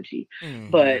cosmetology,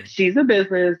 but Mm-hmm. she's a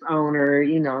business owner.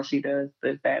 She does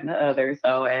this, that, and the other.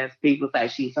 So as people say,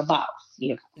 she's a boss.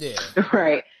 Yeah.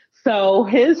 Right. So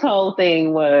his whole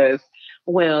thing was,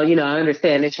 well, I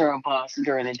understand that you're a boss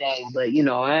during the day, but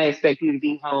I expect you to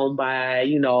be home by,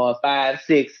 a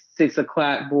 6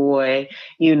 o'clock boy,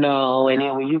 and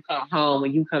then when you come home,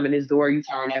 when you come in this door, you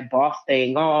turn that boss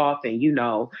thing off, and you're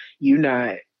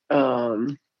not,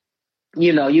 um,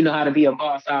 you know how to be a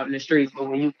boss out in the streets, but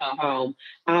when you come home,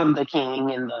 I'm the king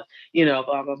and blah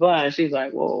blah blah. And she's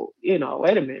like, well,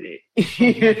 wait a minute,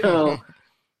 you know.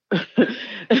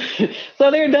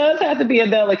 So there does have to be a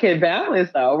delicate balance,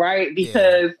 though, right? Yeah.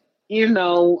 Because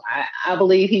I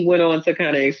believe he went on to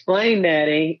kind of explain that,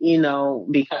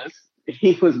 and because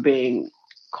he was being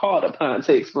called upon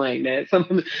to explain that. Some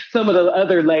of the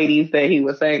other ladies that he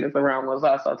was saying this around was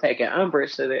also taking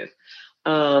umbrage to this.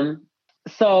 Um,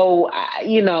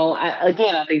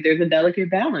 again, I think there's a delicate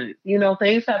balance.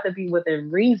 Things have to be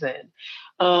within reason.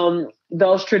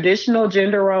 Those traditional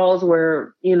gender roles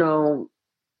where,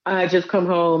 I just come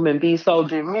home and be so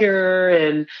demure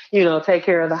and, take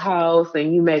care of the house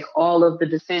and you make all of the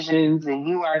decisions and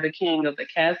you are the king of the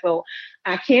castle.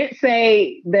 I can't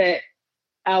say that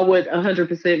I would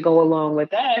 100% go along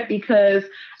with that because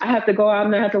I have to go out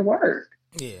and I have to work.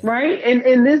 Yeah. Right. And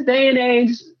in this day and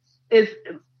age, it's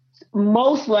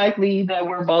most likely that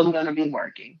we're both going to be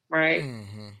working. Right.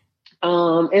 Mm-hmm.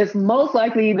 It's most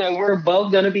likely that we're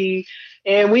both going to be,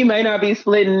 and we may not be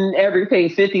splitting everything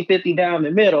 50-50 down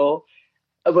the middle,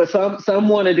 but some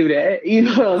want to do that, you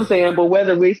know what I'm saying? But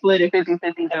whether we split it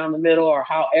 50-50 down the middle or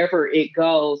however it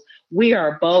goes, we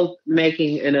are both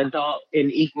making an adult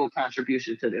and equal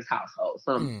contribution to this household,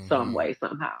 some way,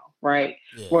 somehow, right?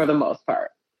 Yeah. For the most part.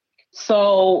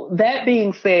 So that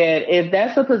being said, if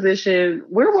that's a position,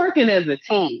 we're working as a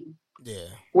team. Yeah.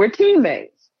 We're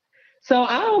teammates. So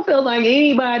I don't feel like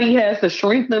anybody has to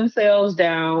shrink themselves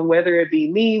down, whether it be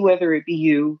me, whether it be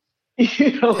you.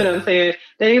 You know what I'm Yeah. saying?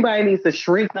 Anybody needs to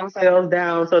shrink themselves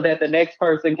down so that the next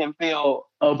person can feel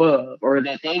above or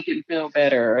that they can feel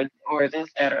better or this,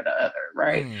 that, or the other,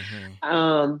 right? Mm-hmm.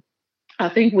 Um, I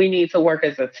think we need to work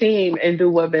as a team and do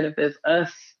what benefits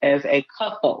us as a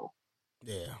couple,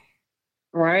 Yeah.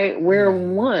 right? We're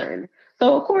Mm-hmm. one.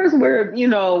 So of course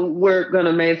we're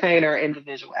gonna maintain our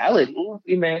individuality.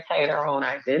 We maintain our own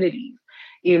identities,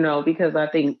 because I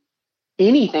think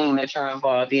anything that you're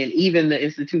involved in, even the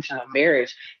institution of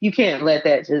marriage, you can't let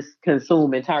that just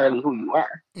consume entirely who you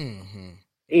are, Mm-hmm.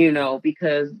 Yeah.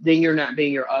 because then you're not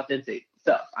being your authentic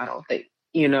self, I don't think.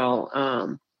 You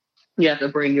have to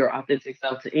bring your authentic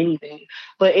self to anything,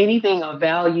 but anything of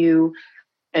value,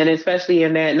 and especially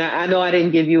in that. Now, I know I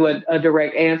didn't give you a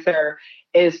direct answer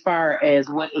as far as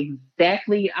what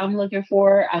exactly I'm looking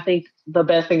for. I think the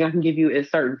best thing I can give you is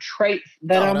certain traits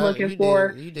that No, I'm that looking you did.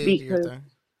 for You did your because thing.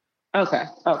 okay,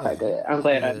 okay, Yeah. good. I'm You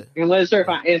glad good. I wasn't sure if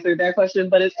Yeah. I answered that question,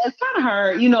 but it's kind of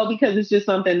hard, because it's just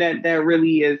something that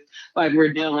really is like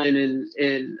we're dealing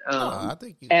in No, I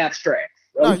think you. abstract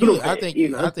a No, little you. I bit, think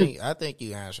you. I think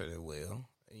you answered it well.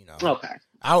 Okay.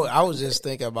 I was just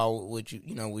thinking about what what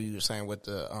you were saying with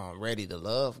the ready to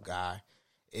love guy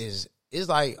is it's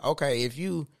like okay if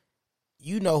who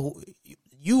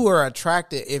you were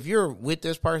attracted if you're with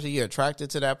this person you're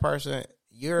attracted to that person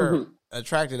you're Mm-hmm.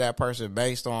 attracted to that person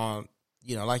based on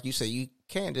like you said you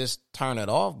can't just turn it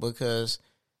off because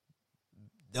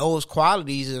those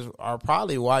qualities are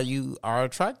probably why you are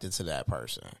attracted to that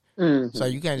person. So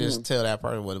Mm-hmm. you can't Mm-hmm. just tell that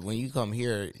person well, when you come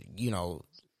here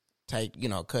take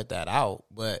cut that out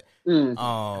but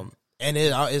Mm-hmm. and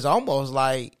it's almost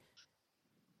like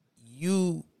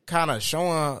you kind of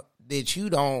showing that you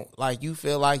don't like you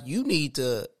feel like you need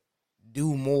to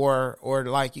do more or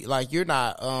like you're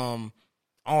not on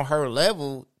her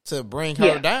level to bring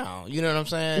her Yeah. doing you know what I'm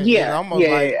saying it's Yeah. almost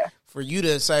Yeah. like Yeah. for you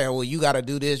to say well you got to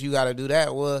do this you got to do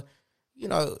that well you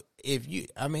know if you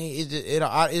I mean it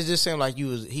just seemed like he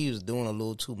was doing a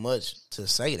little too much to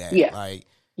say that Yeah. like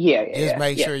Yeah. just Yeah.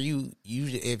 make Yeah. sure you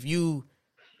if you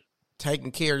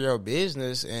taking care of your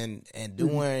business and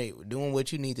Mm-hmm. doing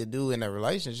what you need to do in a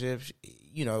relationship,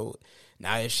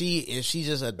 now if she's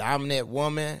just a dominant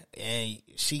woman and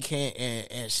she can't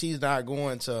and she's not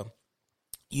going to,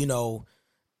 you know,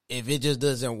 if it just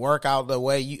doesn't work out the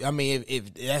way you, I mean,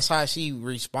 if that's how she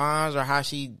responds or how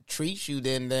she treats you,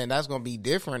 then that's gonna be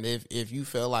different. If you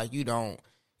feel like you don't,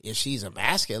 if she's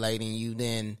emasculating you,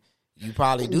 then you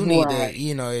probably do need to, Right. if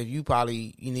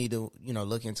you need to,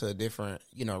 look into a different,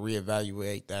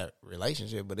 reevaluate that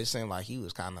relationship. But it seemed like he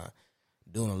was kind of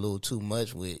doing a little too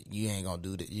much with you ain't gonna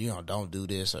do that, don't do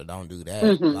this or don't do that.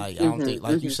 Like I Mm-hmm. don't think, Mm-hmm.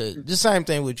 like you Mm-hmm. said, the same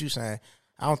thing with you saying.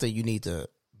 I don't think you need to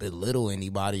belittle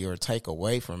anybody or take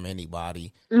away from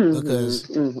anybody because,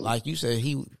 Mm-hmm. Mm-hmm. like you said,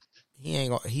 he ain't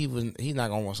gonna, he's not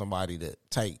gonna want somebody to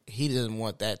take. He doesn't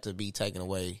want that to be taken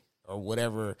away or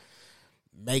whatever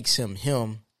makes him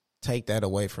take that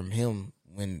away from him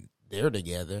when they're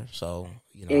together. So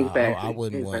I Exactly.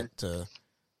 wouldn't Exactly. want to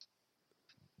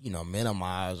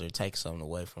minimize or take something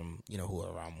away from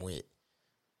whoever I'm with.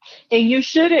 And you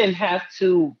shouldn't have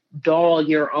to dull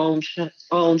your own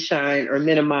shine or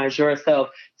minimize yourself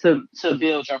to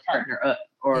build your partner up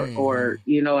or Mm-hmm.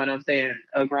 you know what I'm saying,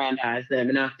 aggrandize them.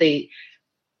 And I think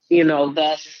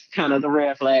that's kind of the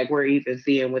red flag we're even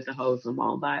seeing with the whole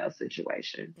Simone Biles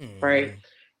situation, right?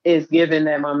 Mm-hmm. is given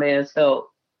that my man felt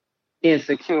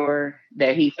insecure,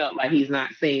 that he felt like he's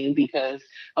not seen because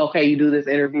okay, you do this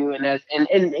interview and that's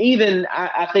and even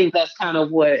I think that's kind of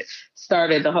what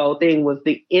started the whole thing was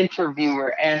the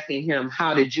interviewer asking him,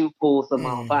 how did you pull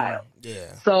Simone Biles?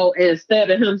 Yeah. So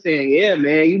instead of him saying, yeah,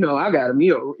 man, I got a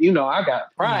meal, I got a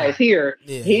prize here,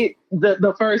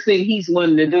 the first thing he's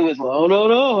wanting to do is, well, no,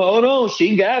 hold on,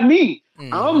 she got me.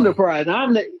 I'm the prize.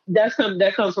 That's something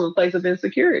that comes from a place of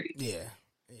insecurity. Yeah.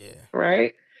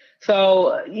 Right.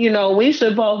 So, we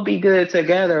should both be good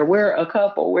together. We're a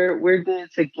couple. We're good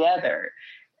together.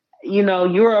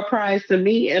 You're a prize to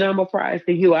me and I'm a prize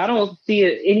to you. I don't see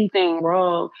anything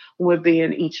wrong with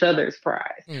being each other's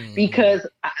prize because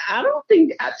I don't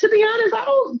think, to be honest, I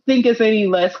don't think it's any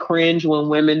less cringe when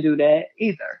women do that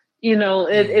either.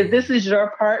 If this is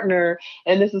your partner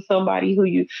and this is somebody who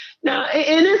now,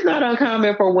 and it's not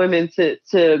uncommon for women to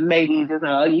maybe just,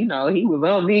 he was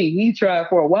on me. He tried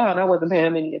for a while and I wasn't paying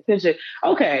him any attention.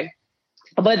 Okay.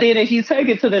 But then if you take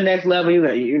it to the next level, you're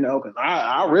like, because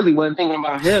I really wasn't thinking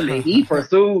about him and he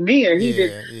pursued me and he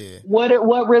did. Yeah.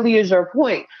 What really is your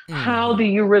point? How do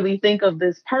you really think of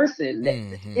this person?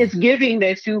 It's giving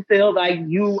that you feel like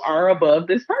you are above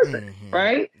this person,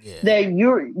 right? Yeah.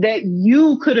 That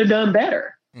you could have done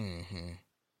better.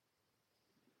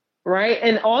 Right.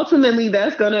 And ultimately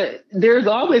there's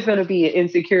always going to be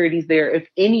insecurities there if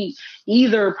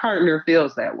either partner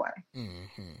feels that way.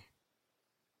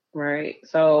 Right.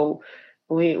 So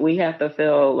we have to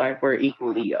feel like we're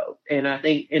equally yoked. And I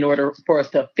think in order for us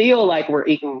to feel like we're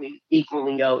equally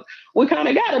yoked, we kind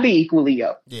of got to be equally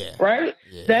yoked. Yeah. Right.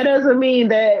 Yeah. That doesn't mean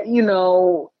that,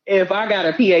 if I got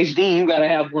a PhD, you got to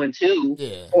have one too.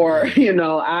 Yeah. Or,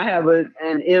 I have an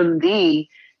MD,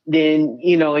 then,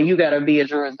 and you got to be a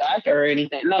Juris Doctor or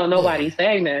anything. No, nobody's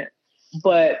saying that.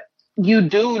 But you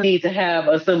do need to have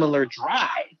a similar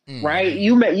drive, right?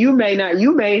 You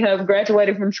may have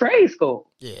graduated from trade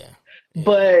school,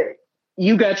 but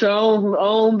you got your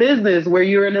own business where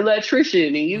you're an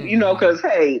electrician, and because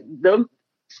hey, the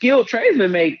skilled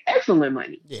tradesmen make excellent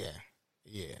money.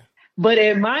 Yeah. But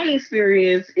in my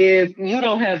experience, if you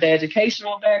don't have the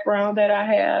educational background that I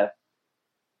have,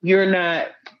 you're not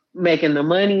making the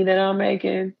money that I'm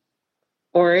making,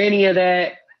 or any of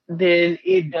that, then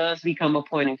it does become a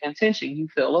point of contention. You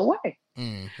feel away.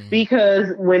 Because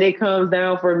when it comes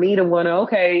down for me to want to,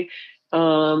 okay,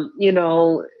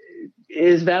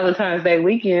 it's Valentine's Day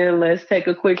weekend, let's take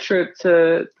a quick trip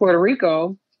to Puerto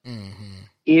Rico, and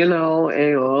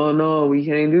oh no, we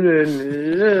can't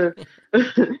do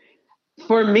that.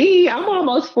 For me, I'm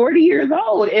almost 40 years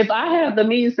old. If I have the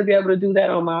means to be able to do that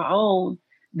on my own,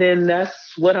 then that's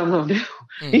what I'm going to do.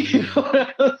 You know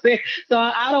what I'm saying? So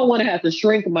I don't want to have to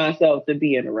shrink myself to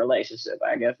be in a relationship,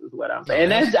 I guess is what I'm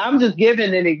saying. And I'm just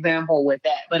giving an example with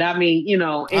that. But I mean,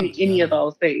 any of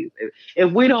those things.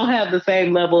 If we don't have the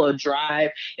same level of drive,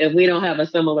 if we don't have a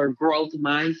similar growth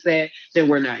mindset, then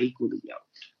we're not equally yoked.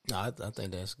 No, I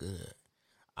think that's good.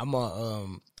 I'm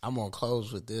gonna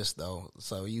close with this though.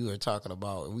 So you were talking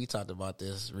about, we talked about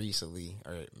this recently,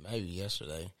 or maybe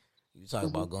yesterday. You talk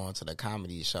about going to the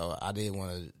comedy show. I did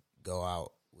want to go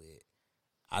out with,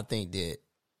 I think that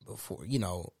before,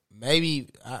 maybe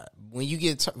when you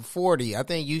get 40, I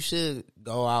think you should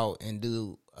go out and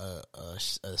do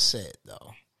a set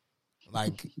though.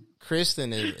 Like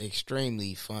Kristin is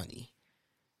extremely funny.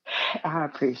 I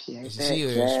appreciate that.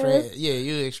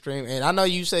 You're extreme. And I know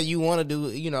you said you want to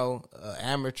do,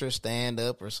 amateur stand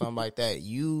up or something like that.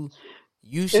 You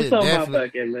should it's on definitely. My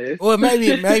bucket list. Well,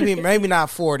 maybe not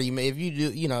 40. If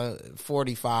you do,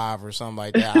 45 or something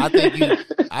like that.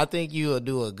 I think you'll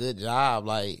do a good job.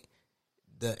 Like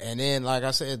and then like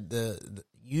I said,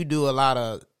 you do a lot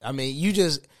of. I mean,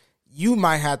 you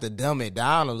might have to dumb it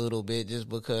down a little bit just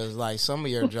because like some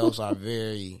of your jokes are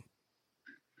very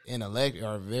intellect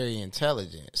or very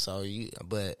intelligent. So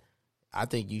but I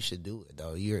think you should do it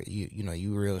though. You're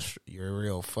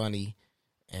real funny.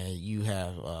 And you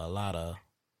have a lot of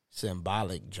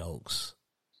symbolic jokes,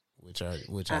 which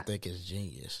I think is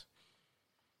genius.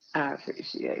 I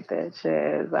appreciate that,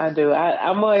 Chaz. I do.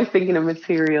 I'm always thinking of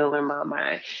material in my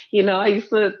mind. I used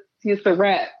to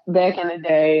rap back in the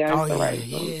day. I used to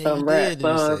write some rap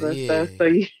songs and stuff. So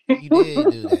you did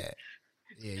do that.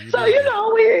 Yeah. So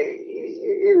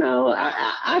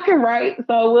I can write.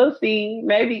 So we'll see.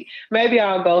 Maybe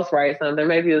I'll ghostwrite something.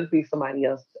 Maybe it'll be somebody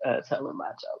else telling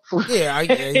my jokes. Yeah, I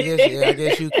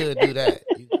guess you could do that.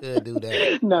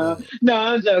 No,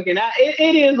 I'm joking.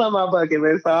 It is on my bucket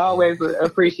list. So I always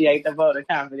appreciate the vote of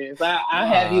confidence. I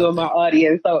have you in my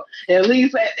audience. So at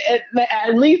least if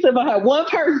I have one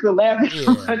person laughing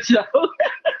at my joke.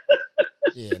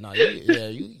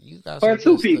 You got Or some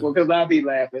two good stuff. people, because I'll be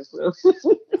laughing. So.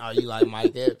 Oh, you like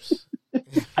Mike Epps?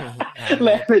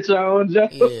 Laugh at your own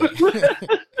joke. Yeah.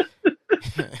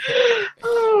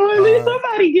 Oh, at least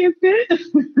somebody gets it.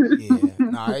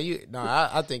 Yeah.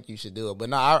 I think you should do it. But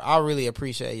no, I really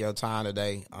appreciate your time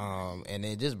today. And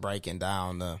then just breaking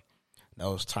down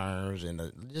those terms and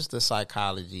just the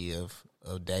psychology of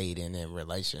dating and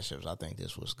relationships. I think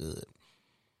this was good.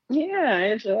 Yeah, I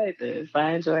enjoyed this.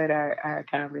 I enjoyed our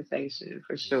conversation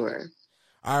for sure.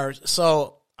 All right,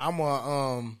 so I'm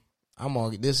on.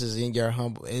 This is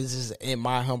in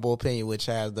my humble opinion with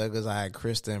Chaz Douglas. I had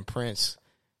Kristin Prince,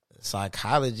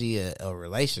 psychology of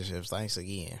relationships. Thanks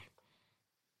again.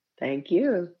 Thank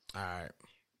you. All right.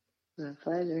 My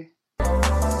pleasure.